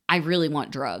 I really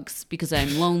want drugs because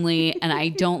I'm lonely and I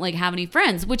don't like have any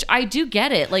friends, which I do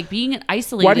get it. Like being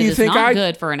isolated is not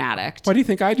good for an addict. Why do you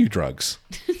think I do drugs?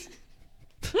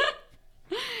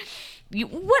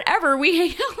 Whatever. We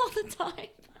hang out all the time.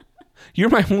 You're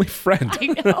my only friend. I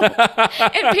know.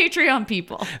 And Patreon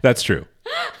people. That's true.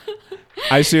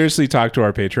 I seriously talk to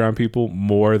our Patreon people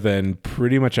more than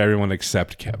pretty much everyone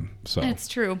except Kim. So That's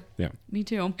true. Yeah. Me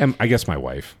too. And I guess my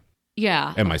wife.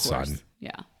 Yeah. And my of course. son.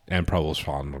 Yeah. And Polish.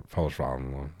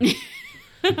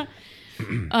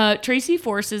 Tracy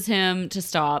forces him to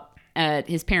stop at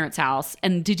his parents' house.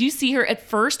 And did you see her? At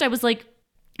first, I was like,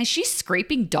 is she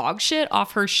scraping dog shit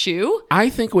off her shoe? I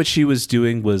think what she was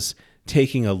doing was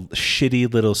taking a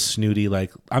shitty little snooty,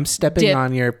 like, I'm stepping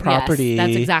on your property. Yes,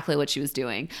 that's exactly what she was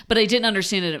doing. But I didn't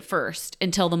understand it at first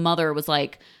until the mother was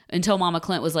like, until Mama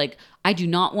Clint was like, I do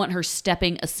not want her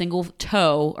stepping a single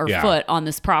toe or foot on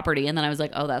this property. And then I was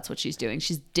like, oh, that's what she's doing.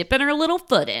 She's dipping her little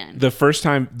foot in. The first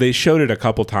time, they showed it a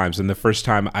couple times, and the first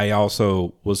time I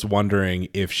also was wondering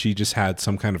if she just had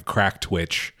some kind of crack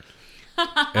twitch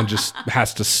and just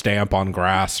has to stamp on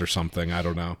grass or something. I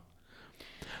don't know.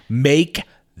 Make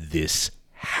this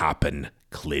happen,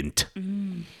 Clint.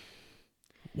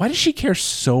 Why does she care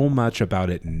so much about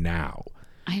it now?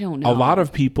 I don't know. A lot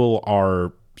of people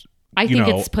are, I think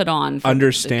it's put on for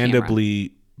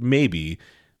understandably, maybe,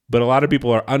 but a lot of people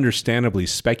are understandably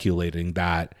speculating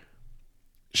that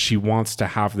she wants to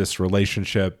have this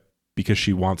relationship because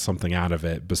she wants something out of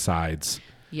it besides,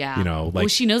 yeah. Like, well,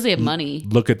 she knows they have money.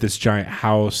 Look at this giant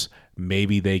house.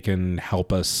 Maybe they can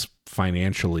help us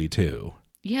financially too.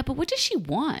 Yeah, but what does she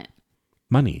want?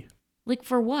 Money. Like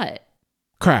for what?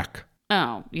 Crack.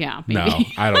 Oh, yeah, maybe. No,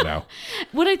 I don't know.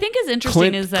 What I think is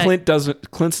interesting is that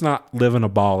Clint's not living a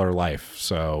baller life,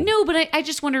 so. No, but I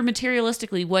just wonder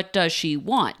materialistically, what does she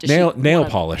want? Does nail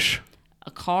polish.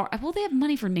 A car? Well, they have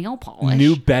money for nail polish.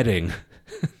 New bedding.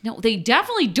 No, they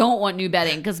definitely don't want new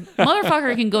bedding because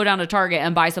motherfucker can go down to Target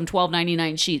and buy some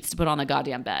 $12.99 sheets to put on the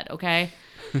goddamn bed, okay?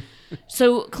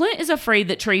 So Clint is afraid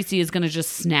that Tracy is going to just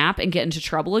snap and get into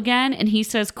trouble again. And he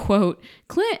says, quote,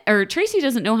 Tracy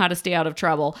doesn't know how to stay out of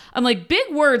trouble. I'm like,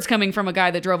 big words coming from a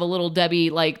guy that drove a little Debbie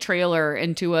like trailer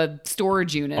into a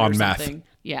storage unit on or meth. something.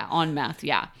 Yeah, on meth.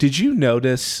 Yeah. Did you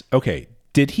notice? Okay.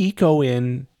 Did he go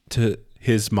in to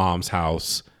his mom's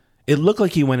house? It looked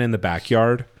like he went in the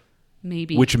backyard.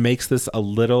 Maybe. Which makes this a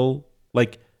little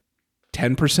like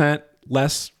 10%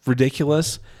 less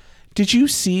ridiculous. Did you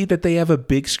see that they have a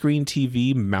big screen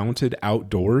TV mounted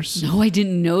outdoors? No, I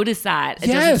didn't notice that. It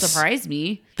doesn't surprise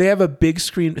me. They have a big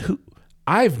screen.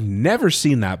 I've never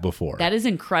seen that before. That is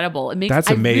incredible. That's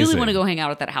amazing. I really want to go hang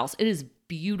out at that house. It is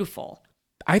beautiful.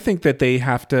 I think that they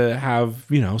have to have,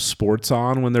 sports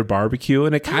on when they're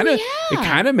barbecuing. It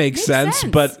kind of makes sense,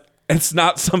 but it's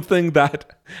not something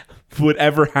that would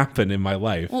ever happen in my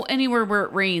life. Well, anywhere where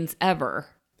it rains ever.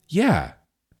 Yeah.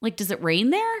 Like, does it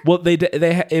rain there? Well,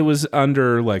 it was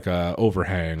under like a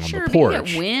overhang on the porch. But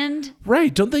you get wind.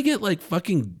 Right. Don't they get like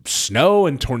fucking snow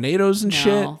and tornadoes and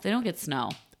shit? No, they don't get snow.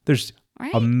 There's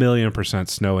 1,000,000%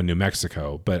 snow in New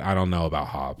Mexico, but I don't know about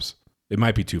Hobbs. It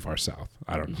might be too far south.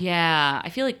 I don't know. Yeah. I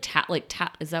feel like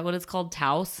is that what it's called?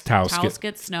 Taos? Taos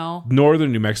gets snow.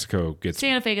 Northern New Mexico gets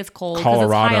Santa Fe gets cold.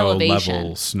 Colorado it's high elevation.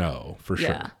 level snow for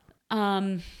sure.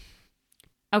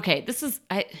 Okay,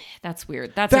 that's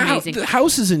weird. That's amazing. The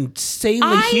house is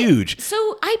insanely huge. So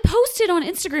I posted on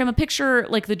Instagram a picture,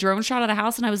 like the drone shot of the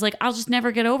house, and I was like, I'll just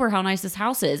never get over how nice this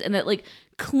house is. And that like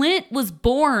Clint was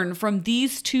born from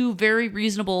these two very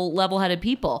reasonable, level-headed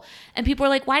people. And people are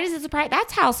like, why does it surprise?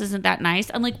 That house isn't that nice.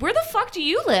 I'm like, where the fuck do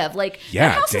you live? Like,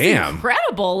 that house is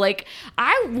incredible. Like,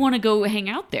 I want to go hang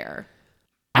out there.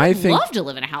 I'd love to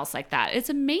live in a house like that. It's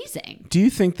amazing. Do you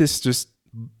think this just...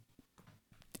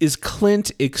 Is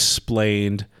Clint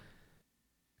explained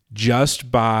just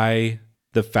by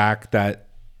the fact that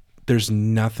there's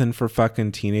nothing for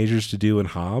fucking teenagers to do in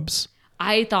Hobbs?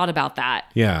 I thought about that.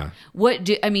 Yeah.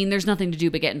 There's nothing to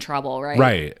do but get in trouble, right?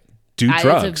 Right. Do drugs.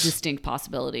 That's a distinct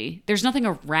possibility. There's nothing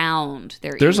around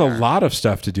there. There's a lot of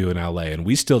stuff to do in LA, and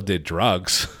we still did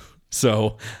drugs.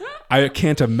 So I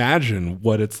can't imagine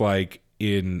what it's like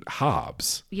in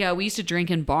Hobbs. Yeah, we used to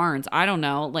drink in barns. I don't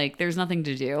know. Like, there's nothing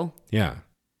to do. Yeah.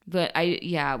 But I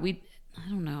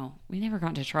don't know. We never got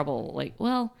into trouble. Like,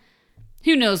 well,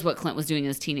 who knows what Clint was doing in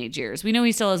his teenage years? We know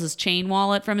he still has his chain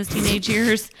wallet from his teenage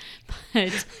years,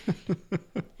 but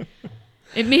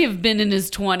it may have been in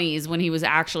his 20s when he was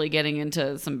actually getting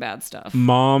into some bad stuff.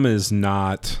 Mom is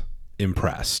not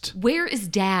impressed. Where is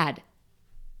Dad?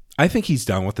 I think he's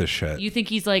done with this shit. You think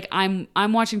he's like, I'm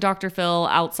watching Dr. Phil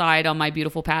outside on my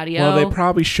beautiful patio? Well, they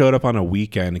probably showed up on a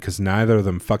weekend because neither of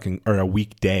them or a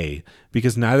weekday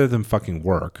because neither of them fucking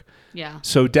work. Yeah.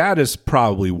 So Dad is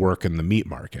probably working the meat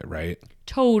market, right?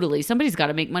 Totally. Somebody's got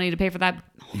to make money to pay for that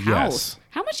house. Yes.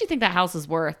 How much do you think that house is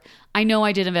worth? I know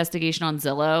I did investigation on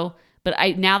Zillow, but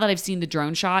now that I've seen the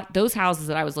drone shot, those houses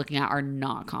that I was looking at are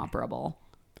not comparable.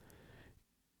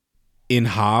 In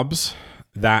Hobbs,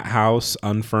 that house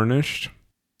unfurnished,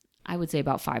 I would say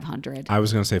about 500. I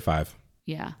was going to say 5.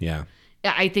 Yeah. Yeah.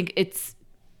 I think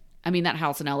that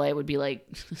house in LA would be like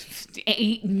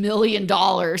 $8 million.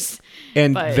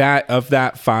 And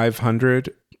that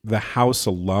 500, the house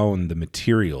alone, the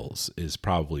materials is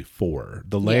probably 4.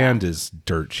 The land is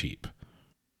dirt cheap.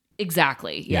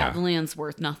 Exactly. Yeah. The land's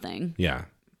worth nothing. Yeah.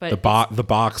 But the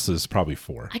box is probably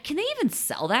 4. Can they even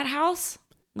sell that house?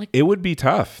 Like, it would be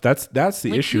tough. That's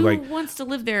the issue. Who wants to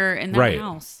live there in that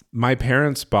house? My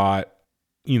parents bought,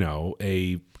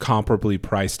 a comparably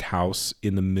priced house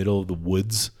in the middle of the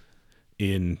woods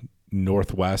in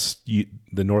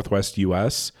the Northwest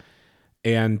US,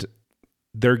 and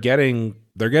they're getting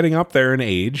up there in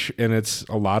age, and it's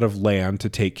a lot of land to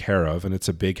take care of, and it's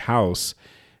a big house.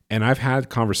 And I've had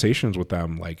conversations with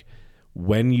them like,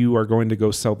 when you are going to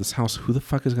go sell this house, who the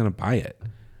fuck is going to buy it?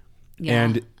 Yeah.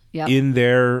 And in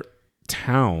their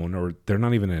town, or they're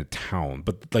not even in a town,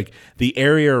 but like the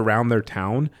area around their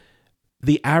town,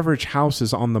 the average house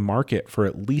is on the market for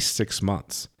at least 6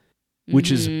 months, which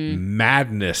is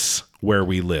madness where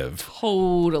we live.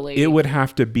 Totally. It would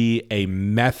have to be a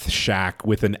meth shack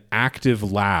with an active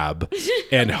lab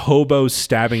and hobos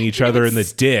stabbing each other in the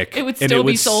dick. It would still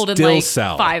be sold in like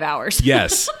sell. 5 hours.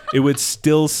 Yes, it would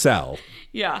still sell.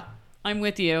 Yeah, I'm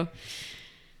with you.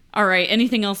 All right.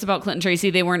 Anything else about Clint and Tracy?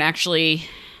 They weren't actually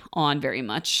on very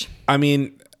much. I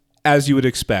mean, as you would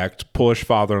expect, Polish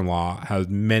father-in-law has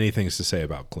many things to say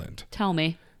about Clint. Tell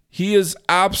me. He is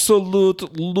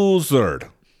absolute loser.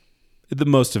 The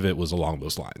most of it was along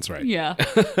those lines, right? Yeah.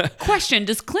 Question,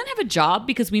 does Clint have a job?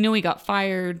 Because we know he got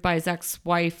fired by his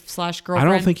ex-wife/girlfriend. I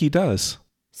don't think he does.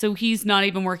 So he's not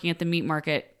even working at the meat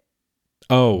market.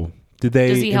 Oh, did they...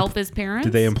 Does he help his parents?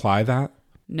 Did they imply that?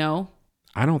 No.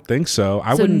 I don't think so.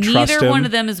 I wouldn't trust him. Neither one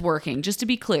of them is working, just to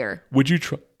be clear. Would you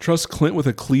trust Clint with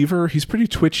a cleaver? He's pretty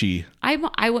twitchy.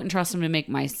 I wouldn't trust him to make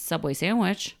my Subway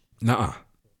sandwich. Nuh-uh.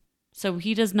 So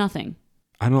he does nothing.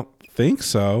 I don't think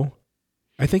so.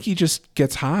 I think he just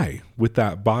gets high with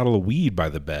that bottle of weed by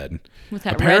the bed. With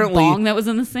that red bong that was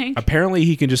in the sink? Apparently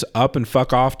he can just up and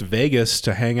fuck off to Vegas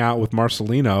to hang out with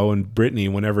Marcelino and Brittany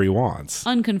whenever he wants.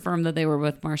 Unconfirmed that they were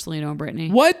with Marcelino and Brittany.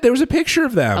 What? There was a picture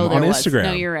of them on Instagram.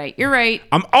 No, you're right. You're right.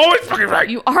 I'm always fucking right.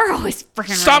 You are always freaking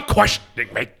right. Stop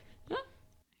questioning me.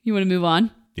 You want to move on?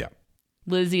 Yeah.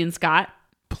 Lizzie and Scott?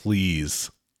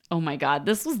 Please. Oh my God.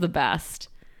 This was the best.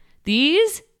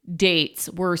 These dates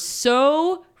were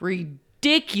so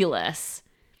ridiculous.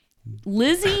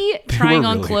 Lizzie trying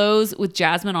on clothes with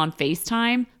Jasmine on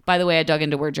FaceTime. By the way, I dug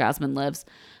into where Jasmine lives.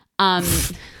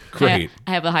 Great.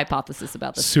 I have a hypothesis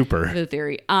about this. Super. The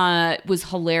theory was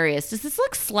hilarious. Does this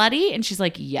look slutty? And she's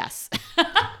like, yes.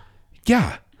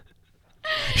 Yeah.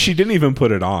 She didn't even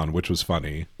put it on, which was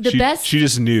funny. She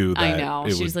just knew that. I know.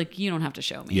 She's like, you don't have to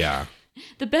show me. Yeah.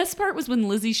 The best part was when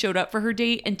Lizzie showed up for her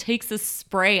date and takes a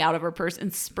spray out of her purse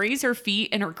and sprays her feet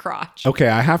and her crotch. Okay,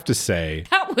 I have to say,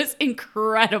 That was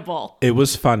incredible. it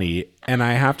was funny, and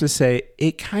I have to say,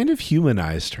 it kind of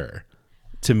humanized her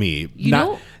to me.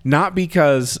 Not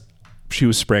because she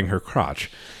was spraying her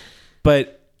crotch,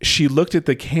 but she looked at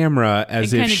the camera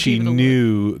as if she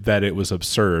knew that it was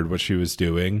absurd what she was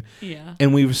doing. Yeah.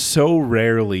 And we so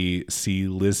rarely see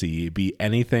Lizzie be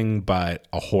anything but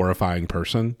a horrifying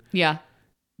person. Yeah.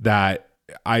 That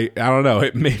I don't know.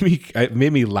 It made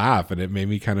me laugh, and it made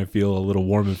me kind of feel a little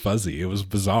warm and fuzzy. It was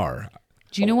bizarre.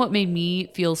 Do you know what made me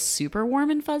feel super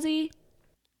warm and fuzzy?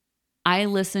 I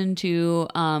listened to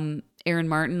Erin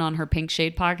Martin on her Pink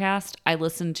Shade podcast. I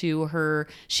listened to her.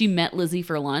 She met Lizzie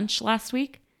for lunch last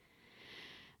week.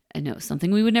 I know,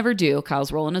 something we would never do.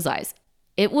 Kyle's rolling his eyes.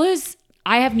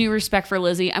 I have new respect for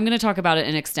Lizzie. I'm going to talk about it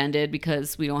in extended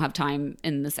because we don't have time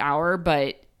in this hour,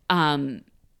 but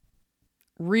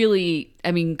really,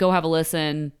 I mean, go have a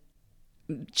listen.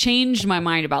 Changed my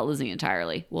mind about Lizzie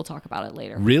entirely. We'll talk about it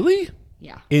later. Really?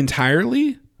 Yeah.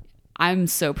 Entirely? I'm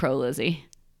so pro Lizzie.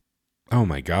 Oh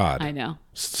my God. I know.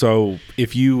 So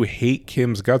if you hate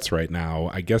Kim's guts right now,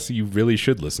 I guess you really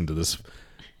should listen to this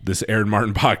Erin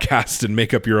Martin podcast and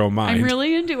make up your own mind. I'm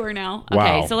really into her now.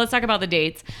 Wow. Okay, so let's talk about the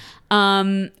dates.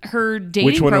 Her dating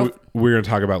Which one we're going to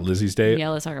talk about? Lizzie's date? Yeah,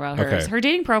 let's talk about hers. Okay. Her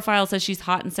dating profile says she's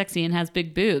hot and sexy and has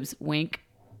big boobs. Wink.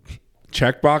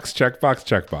 Checkbox, checkbox,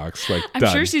 checkbox. Like, I'm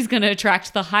done. sure she's going to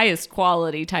attract the highest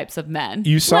quality types of men.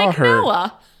 You saw like her.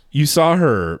 Noah. You saw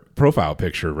her profile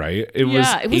picture, right? It was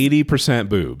 80%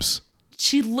 boobs.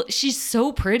 She's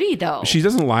so pretty though. She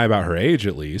doesn't lie about her age,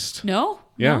 at least. No?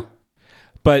 Yeah. No?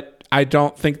 But I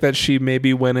don't think that she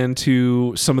maybe went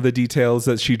into some of the details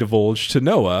that she divulged to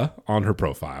Noah on her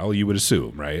profile. You would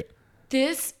assume, right?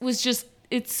 This was just,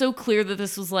 it's so clear that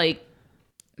this was like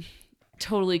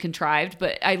totally contrived,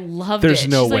 but I loved There's it.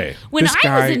 no She's way. Like, when This I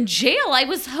guy- was in jail, I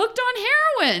was hooked on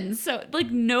heroin. So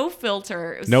like no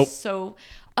filter. It was Nope. so,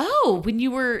 when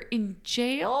you were in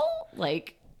jail?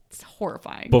 Like, it's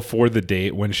horrifying. Before the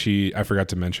date, I forgot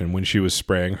to mention, when she was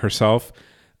spraying herself,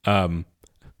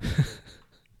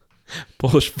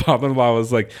 Polish father-in-law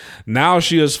was like, now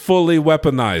she is fully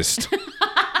weaponized.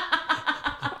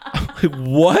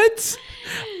 What?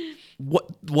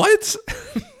 What?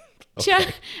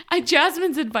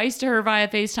 Jasmine's advice to her via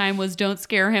FaceTime was don't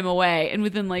scare him away. And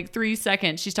within like 3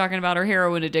 seconds, she's talking about her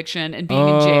heroin addiction and being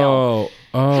in jail.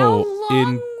 How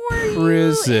long were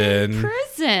prison. you in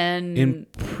prison? In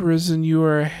prison, you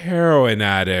are a heroin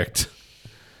addict.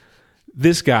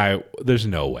 This guy, there's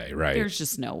no way, right? There's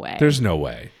just no way. There's no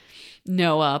way.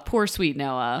 Noah, poor sweet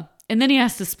Noah. And then he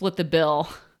has to split the bill.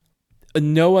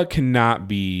 Noah cannot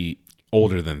be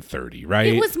older than 30, right?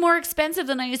 It was more expensive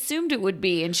than I assumed it would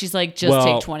be. And she's like, just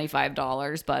take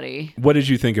 $25, buddy. What did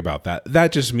you think about that?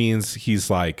 That just means he's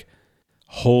like,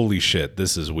 holy shit,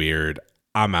 this is weird.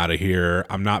 I'm out of here.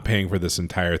 I'm not paying for this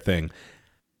entire thing.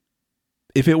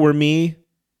 If it were me,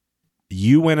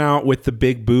 you went out with the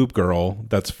big boob girl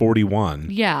that's 41.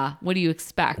 Yeah. What do you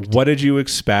expect? What did you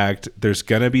expect? There's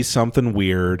going to be something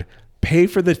weird. Pay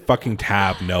for the fucking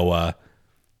tab, Noah.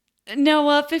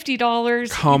 Noah, $50.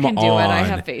 Come you can do it. I on.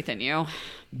 have faith in you.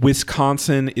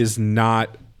 Wisconsin is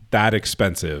not that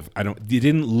expensive. It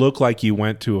didn't look like you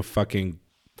went to a fucking,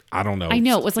 I don't know. I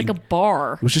know. It was like a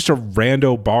bar. It was just a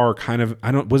rando bar kind of.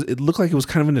 It looked like it was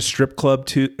kind of in a strip club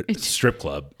too. Strip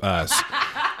club.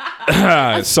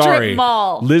 Sorry. Strip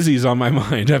mall. Lizzie's on my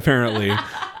mind, apparently.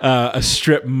 A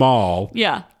strip mall.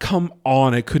 Yeah. Come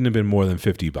on. It couldn't have been more than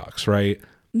 $50, right?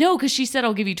 No, because she said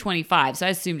I'll give you 25, so I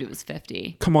assumed it was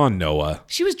 50. Come on, Noah.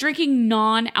 She was drinking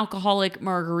non-alcoholic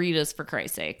margaritas for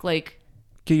Christ's sake. Like,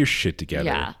 get your shit together.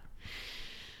 Yeah.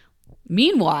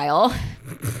 Meanwhile,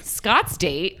 Scott's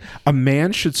date. A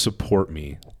man should support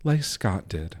me like Scott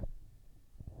did.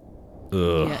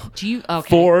 Ugh. Yeah. Do you? Okay.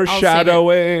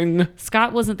 Foreshadowing.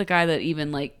 Scott wasn't the guy that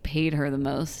even like paid her the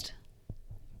most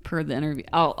per the interview.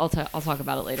 I'll talk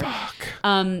about it later.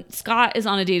 Fuck. Scott is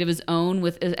on a date of his own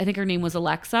with, I think her name was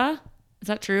Alexa. Is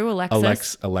that true?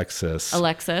 Alexis.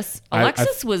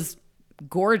 Alexis was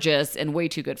gorgeous and way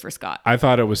too good for Scott. I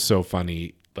thought it was so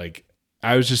funny. Like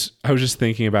I was just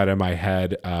thinking about it in my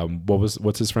head.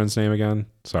 What's his friend's name again?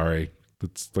 Sorry.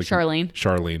 It's like Charlene.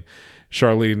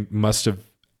 Charlene must have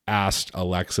asked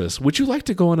Alexis, would you like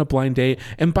to go on a blind date?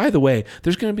 And by the way,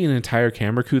 there's going to be an entire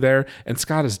camera crew there, and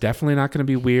Scott is definitely not going to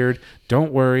be weird.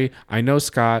 Don't worry. I know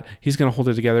Scott. He's going to hold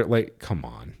it together. Like, come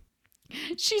on.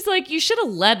 She's like, you should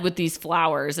have led with these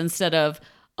flowers instead of,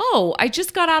 oh, I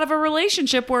just got out of a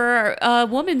relationship where a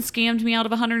woman scammed me out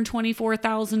of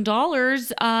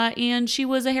 $124,000 and she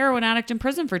was a heroin addict in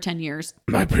prison for 10 years.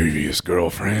 My previous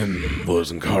girlfriend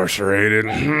was incarcerated.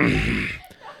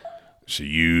 She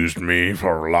used me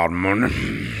for a lot of money.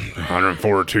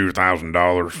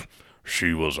 $142,000.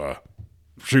 She was a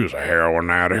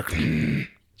heroin addict.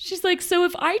 She's like, so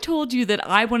if I told you that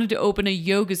I wanted to open a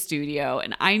yoga studio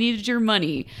and I needed your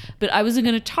money, but I wasn't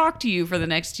going to talk to you for the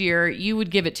next year, you would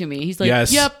give it to me. He's like,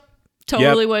 yes. Yep,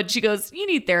 totally would. She goes, you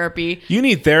need therapy. You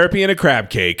need therapy and a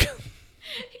crab cake.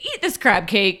 Eat this crab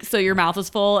cake so your mouth is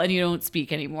full and you don't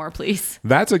speak anymore, please.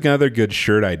 That's another good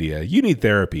shirt idea. You need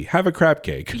therapy. Have a crab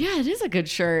cake. Yeah, it is a good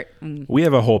shirt. We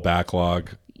have a whole backlog.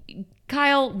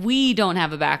 Kyle, we don't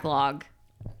have a backlog.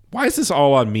 Why is this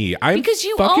all on me? I'm because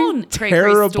you fucking own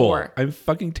terrible. Store. I'm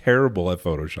fucking terrible at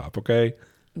Photoshop, okay?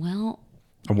 Well,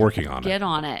 I'm working on it. Get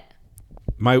on it.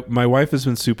 My wife has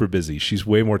been super busy. She's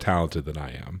way more talented than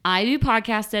I am. I do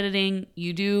podcast editing.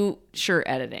 You do shirt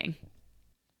editing.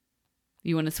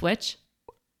 You want to switch?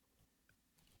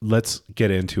 Let's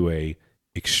get into a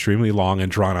extremely long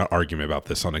and drawn out argument about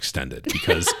this on Extended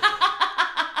because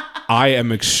I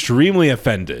am extremely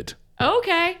offended.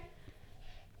 Okay.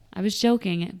 I was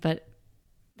joking, but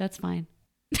that's fine.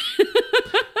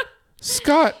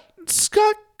 Scott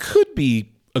could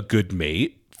be a good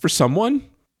mate for someone.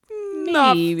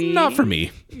 Maybe. Not for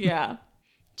me. Yeah.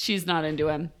 She's not into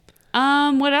him.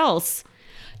 What else?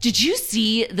 Did you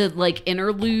see the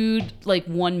interlude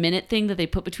 1 minute thing that they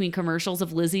put between commercials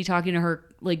of Lizzie talking to her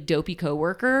dopey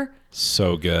coworker?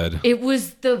 So good. It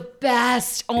was the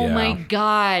best. Oh my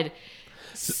God.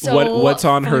 So what's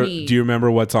on funny. her? Do you remember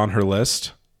what's on her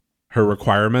list? Her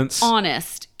requirements?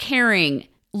 Honest, caring,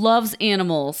 loves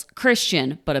animals,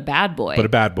 Christian, but a bad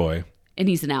boy. And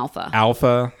he's an alpha.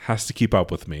 Alpha has to keep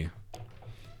up with me.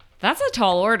 That's a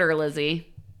tall order,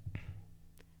 Lizzie.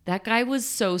 That guy was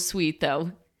so sweet,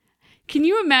 though. Can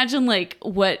you imagine,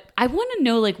 what... I want to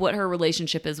know, what her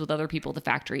relationship is with other people at the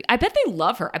factory. I bet they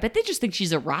love her. I bet they just think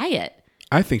she's a riot.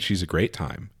 I think she's a great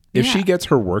time. If she gets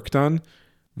her work done,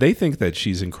 they think that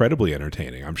she's incredibly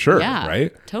entertaining. I'm sure,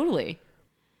 right? Totally.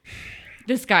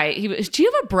 This guy, do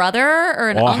you have a brother or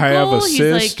an uncle? I have a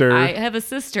sister. I have a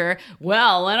sister.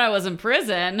 Well, when I was in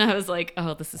prison, I was like,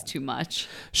 oh, this is too much.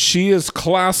 She is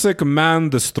classic man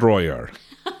destroyer.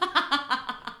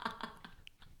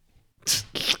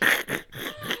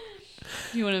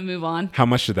 You want to move on? How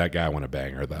much did that guy want to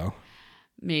bang her, though?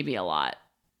 Maybe a lot.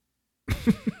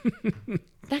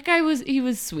 That guy he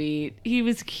was sweet. He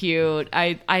was cute.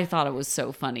 I thought it was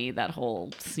so funny, that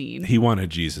whole scene. He wanted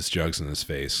Jesus jugs in his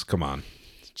face. Come on.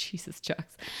 Jesus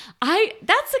jugs.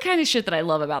 That's the kind of shit that I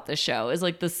love about this show is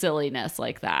the silliness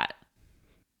like that.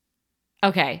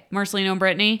 Okay, Marcelino and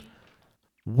Brittany.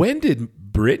 When did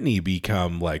Brittany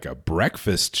become a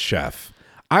breakfast chef?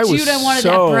 I wanted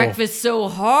that breakfast so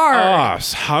hard. Oh, I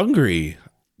was hungry.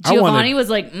 Giovanni was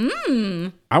like,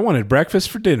 I wanted breakfast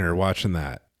for dinner watching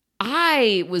that.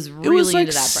 I was really into that. It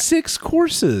was 6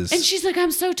 courses. And she's like,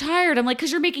 I'm so tired. I'm like,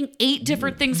 because you're making 8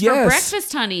 different things for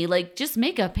breakfast, honey. Just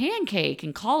make a pancake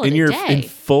and call it a day. And you're in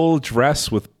full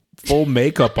dress with full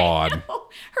makeup on.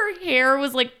 Her hair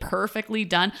was perfectly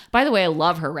done. By the way, I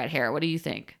love her red hair. What do you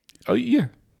think? Oh, yeah.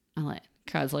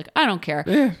 Kyle's like, I don't care.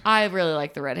 Yeah. I really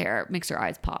like the red hair. It makes her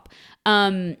eyes pop.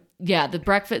 Yeah, the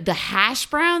breakfast, the hash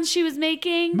browns she was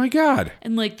making. My God.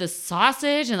 And the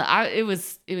sausage. And it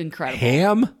was incredible.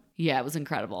 Ham? Yeah, it was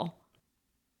incredible.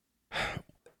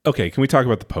 Okay, can we talk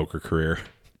about the poker career?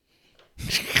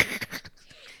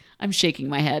 I'm shaking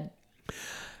my head.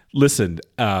 Listen.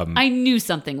 I knew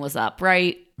something was up,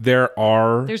 right?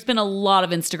 There's been a lot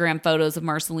of Instagram photos of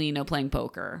Marcelino playing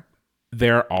poker.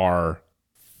 There are,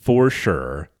 for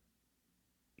sure,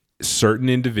 certain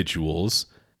individuals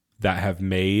that have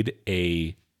made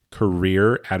a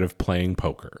career out of playing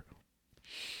poker.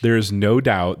 There is no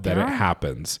doubt that it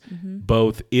happens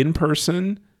both in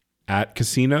person at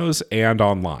casinos and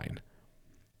online.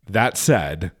 That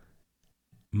said,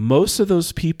 most of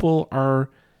those people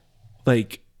are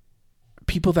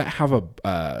people that have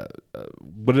a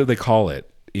what do they call it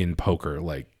in poker?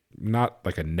 Not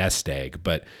a nest egg,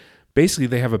 but basically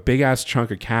they have a big ass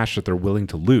chunk of cash that they're willing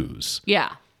to lose.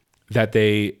 Yeah. That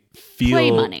they feel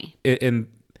play money. And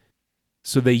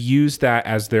so they use that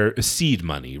as their seed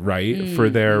money, right? For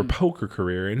their poker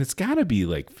career. And it's got to be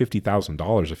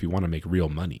 $50,000 if you want to make real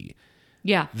money.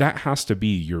 Yeah. That has to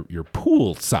be your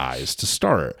pool size to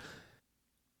start.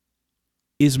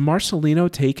 Is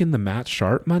Marcelino taking the Matt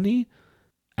Sharp money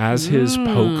as his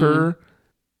poker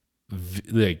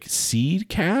seed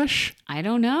cash? I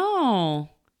don't know.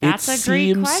 That's a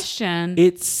great question.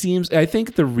 It seems, I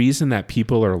think the reason that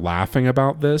people are laughing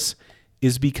about this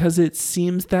is because it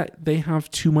seems that they have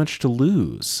too much to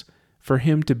lose for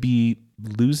him to be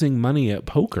losing money at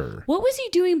poker. What was he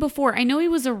doing before? I know he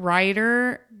was a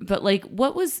writer, but like,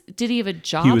 did he have a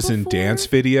job? He was before? in dance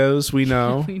videos, we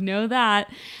know. We know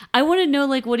that. I want to know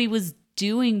like what he was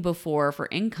doing before for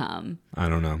income. I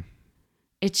don't know.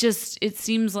 It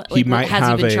seems like He might has he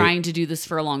have been trying to do this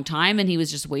for a long time and he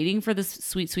was just waiting for this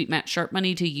sweet Matt Sharp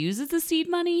money to use as the seed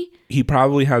money? He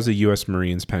probably has a U.S.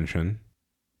 Marines pension.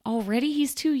 Already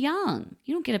he's too young.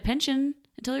 You don't get a pension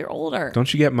until you're older.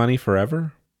 Don't you get money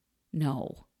forever?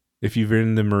 No. If you've been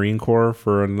in the Marine Corps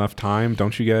for enough time,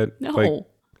 don't you get No.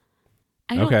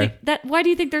 I don't think that. Why do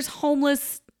you think there's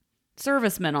homeless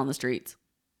servicemen on the streets?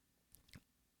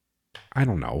 I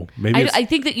don't know. Maybe I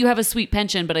think that you have a sweet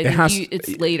pension, but I think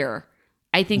it's later.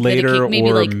 I think later, that it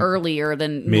maybe like earlier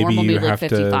than normal, maybe like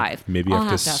 55. Maybe you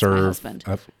have to serve. My husband.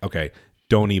 Okay,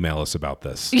 don't email us about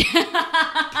this.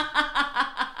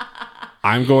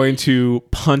 I'm going to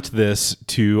punt this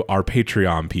to our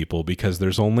Patreon people because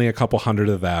there's only a couple hundred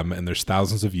of them and there's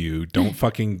thousands of you. Don't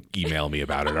fucking email me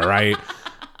about it, all right?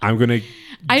 I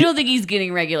don't think he's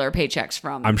getting regular paychecks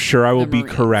from. I'm sure I will be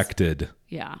corrected.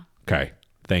 Yeah. Okay.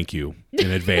 Thank you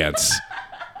in advance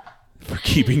for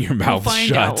keeping your mouth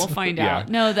shut. We'll find out.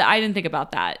 No, I didn't think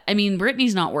about that. I mean,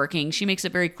 Brittany's not working. She makes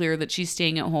it very clear that she's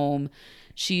staying at home.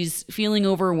 She's feeling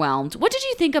overwhelmed. What did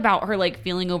you think about her like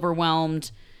feeling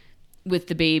overwhelmed with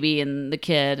the baby and the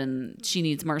kid and she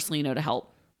needs Marcelino to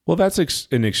help? Well, that's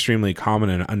an extremely common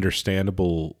and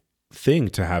understandable thing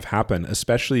to have happen,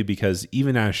 especially because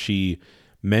even as she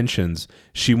mentions,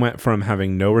 she went from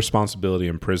having no responsibility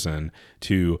in prison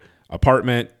to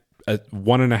apartment,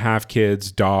 1.5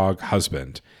 kids, dog,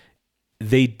 husband.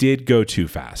 They did go too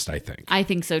fast, I think. I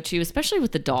think so too, especially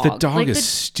with the dog. The dog is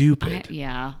stupid.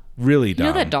 Yeah. Really dumb.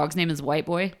 You know that dog's name is White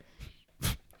Boy?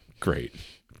 Great.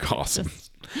 Awesome.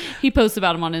 He posts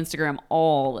about him on Instagram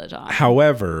all the time.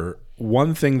 However,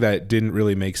 one thing that didn't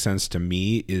really make sense to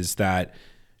me is that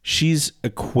she's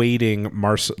equating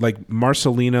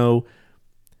Marcelino.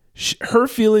 Her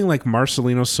feeling like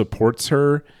Marcelino supports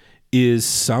her is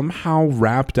somehow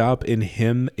wrapped up in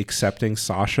him accepting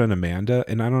Sasha and Amanda,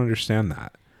 and I don't understand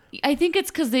that. I think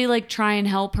it's because they like try and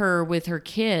help her with her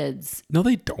kids. No,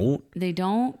 they don't. They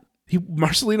don't?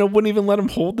 Marcelino wouldn't even let him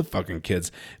hold the fucking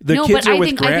kids. I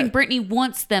think Brittany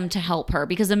wants them to help her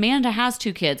because Amanda has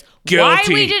 2 kids.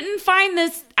 Guilty. Why we didn't find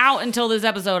this out until this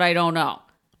episode, I don't know.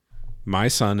 My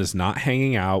son is not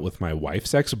hanging out with my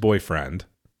wife's ex-boyfriend,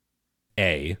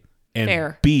 A. And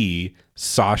Fair. B,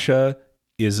 Sasha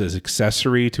is an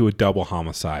accessory to a double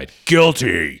homicide.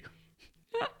 Guilty.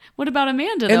 What about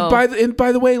Amanda, though? And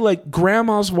by the way, like,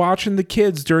 grandma's watching the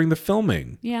kids during the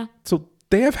filming. Yeah. So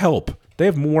they have help. They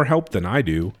have more help than I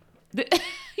do. You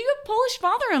have Polish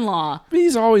father-in-law.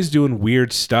 He's always doing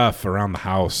weird stuff around the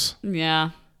house.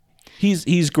 Yeah.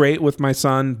 He's great with my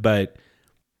son, but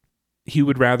he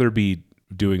would rather be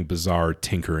doing bizarre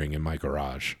tinkering in my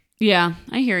garage. Yeah,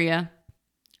 I hear you.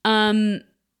 I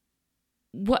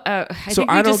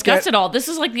think we discussed it all. This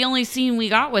is like the only scene we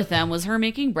got with them was her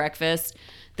making breakfast.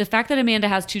 The fact that Amanda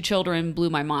has 2 children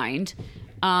blew my mind.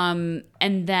 And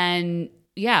then,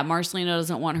 yeah, Marcelino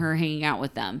doesn't want her hanging out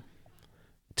with them.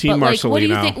 Team but, Marcelino. What do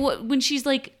you think when she's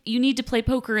like, you need to play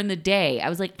poker in the day? I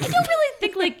was like, I don't really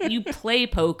think like you play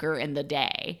poker in the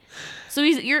day. So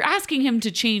you're asking him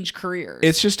to change careers.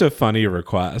 It's just a funny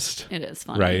request. It is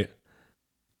funny. Right?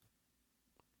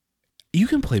 You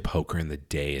can play poker in the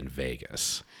day in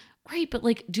Vegas. Right, but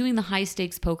like doing the high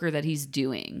stakes poker that he's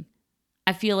doing,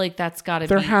 I feel like that's got to be...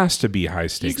 There has to be high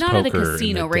stakes poker. He's not at a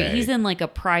casino, right? Day. He's in like a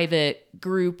private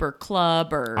group or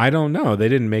club or... I don't know. They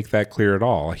didn't make that clear at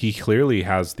all. He clearly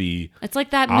has the It's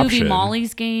like that option. movie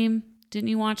Molly's Game. Didn't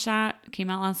you watch that? It came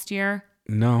out last year.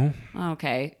 No.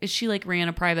 Okay. She like ran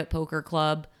a private poker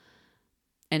club.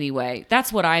 Anyway,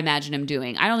 that's what I imagine him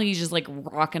doing. I don't think he's just like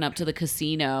rocking up to the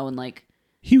casino and like...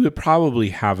 He would probably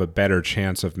have a better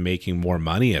chance of making more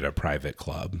money at a private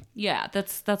club. Yeah,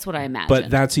 that's what I imagine.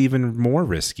 But that's even more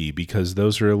risky because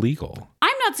those are illegal.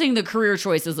 I'm not saying the career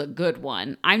choice is a good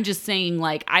one. I'm just saying,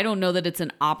 like, I don't know that it's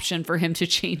an option for him to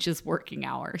change his working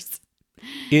hours.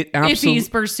 If he's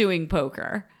pursuing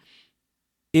poker.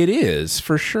 It is,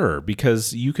 for sure,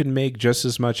 because you can make just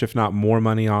as much, if not more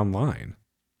money online.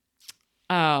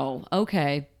 Oh,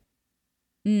 okay.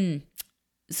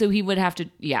 So he would have to,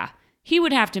 he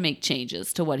would have to make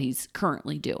changes to what he's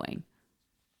currently doing.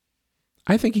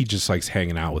 I think he just likes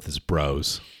hanging out with his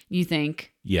bros. You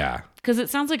think? Yeah. Because it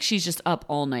sounds like she's just up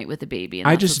all night with the baby. And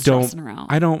I that's just what's stressing her out.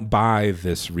 I don't buy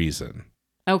this reason.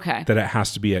 Okay. that it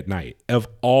has to be at night. Of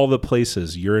all the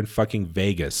places, you're in fucking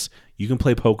Vegas. You can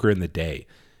play poker in the day.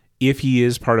 If he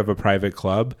is part of a private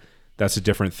club, that's a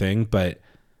different thing. But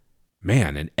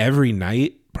man, an every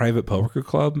night private poker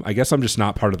club, I guess I'm just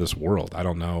not part of this world. I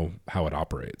don't know how it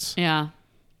operates. Yeah.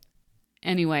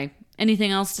 Anyway,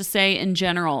 anything else to say in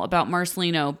general about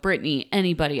Marcelino, Brittany,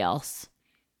 anybody else?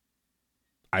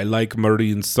 I like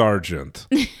Marine Sargent.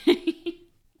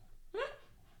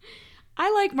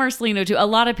 I like Marcelino too. A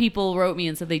lot of people wrote me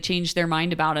and said they changed their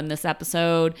mind about him this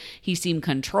episode. He seemed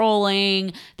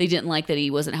controlling. They didn't like that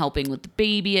he wasn't helping with the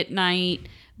baby at night.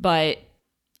 But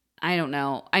I don't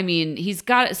know. I mean,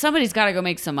 somebody's got to go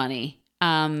make some money.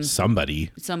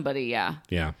 Somebody, yeah.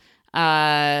 Yeah.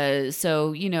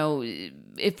 So,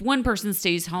 if one person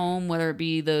stays home, whether it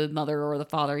be the mother or the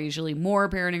father, usually more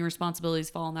parenting responsibilities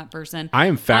fall on that person.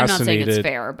 I'm fascinated. I'm not saying it's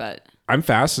fair, but I'm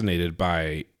fascinated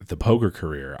by the poker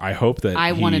career. I hope that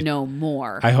I want to know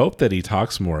more. I hope that he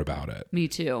talks more about it. Me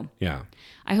too. Yeah.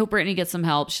 I hope Brittany gets some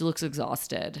help. She looks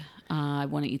exhausted. I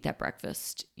want to eat that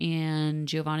breakfast. And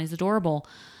Giovanni's adorable.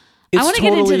 I want to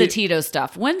get into the Tito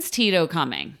stuff. When's Tito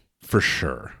coming? For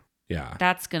sure. Yeah.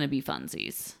 That's going to be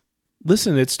funsies.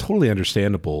 Listen, it's totally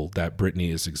understandable that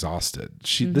Brittany is exhausted.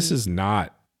 This is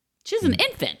not. She's an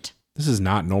infant. This is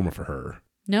not normal for her.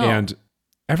 No. And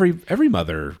every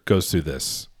mother goes through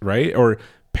this, right? Or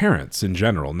parents in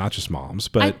general, not just moms.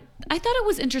 But I thought it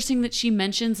was interesting that she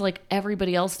mentions like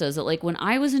everybody else does it. Like when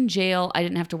I was in jail, I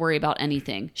didn't have to worry about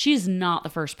anything. She is not the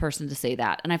first person to say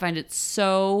that. And I find it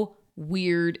so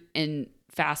weird and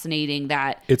fascinating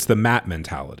that it's the Matt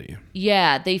mentality.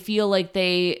 Yeah, they feel like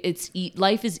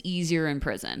life is easier in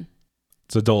prison.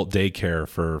 It's adult daycare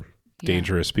for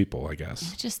dangerous people, I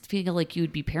guess. I just feel like you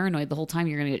would be paranoid the whole time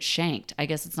you're going to get shanked. I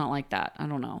guess it's not like that. I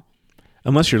don't know.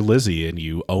 Unless you're Lizzie and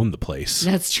you own the place.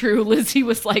 That's true. Lizzie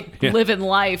was like living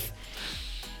life.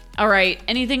 All right.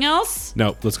 Anything else?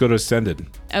 No, let's go to Ascended.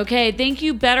 Okay. Thank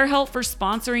you, BetterHelp, for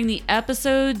sponsoring the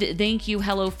episode. Thank you,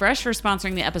 HelloFresh, for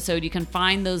sponsoring the episode. You can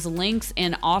find those links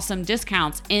and awesome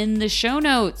discounts in the show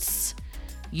notes.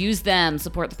 Use them.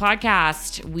 Support the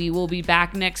podcast. We will be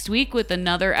back next week with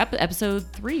another episode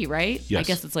 3, right? Yes. I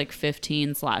guess it's like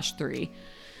 15/3.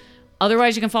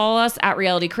 Otherwise, you can follow us at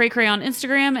RealityCrayCray on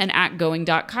Instagram and at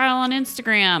going.kyle on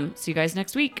Instagram. See you guys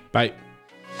next week. Bye.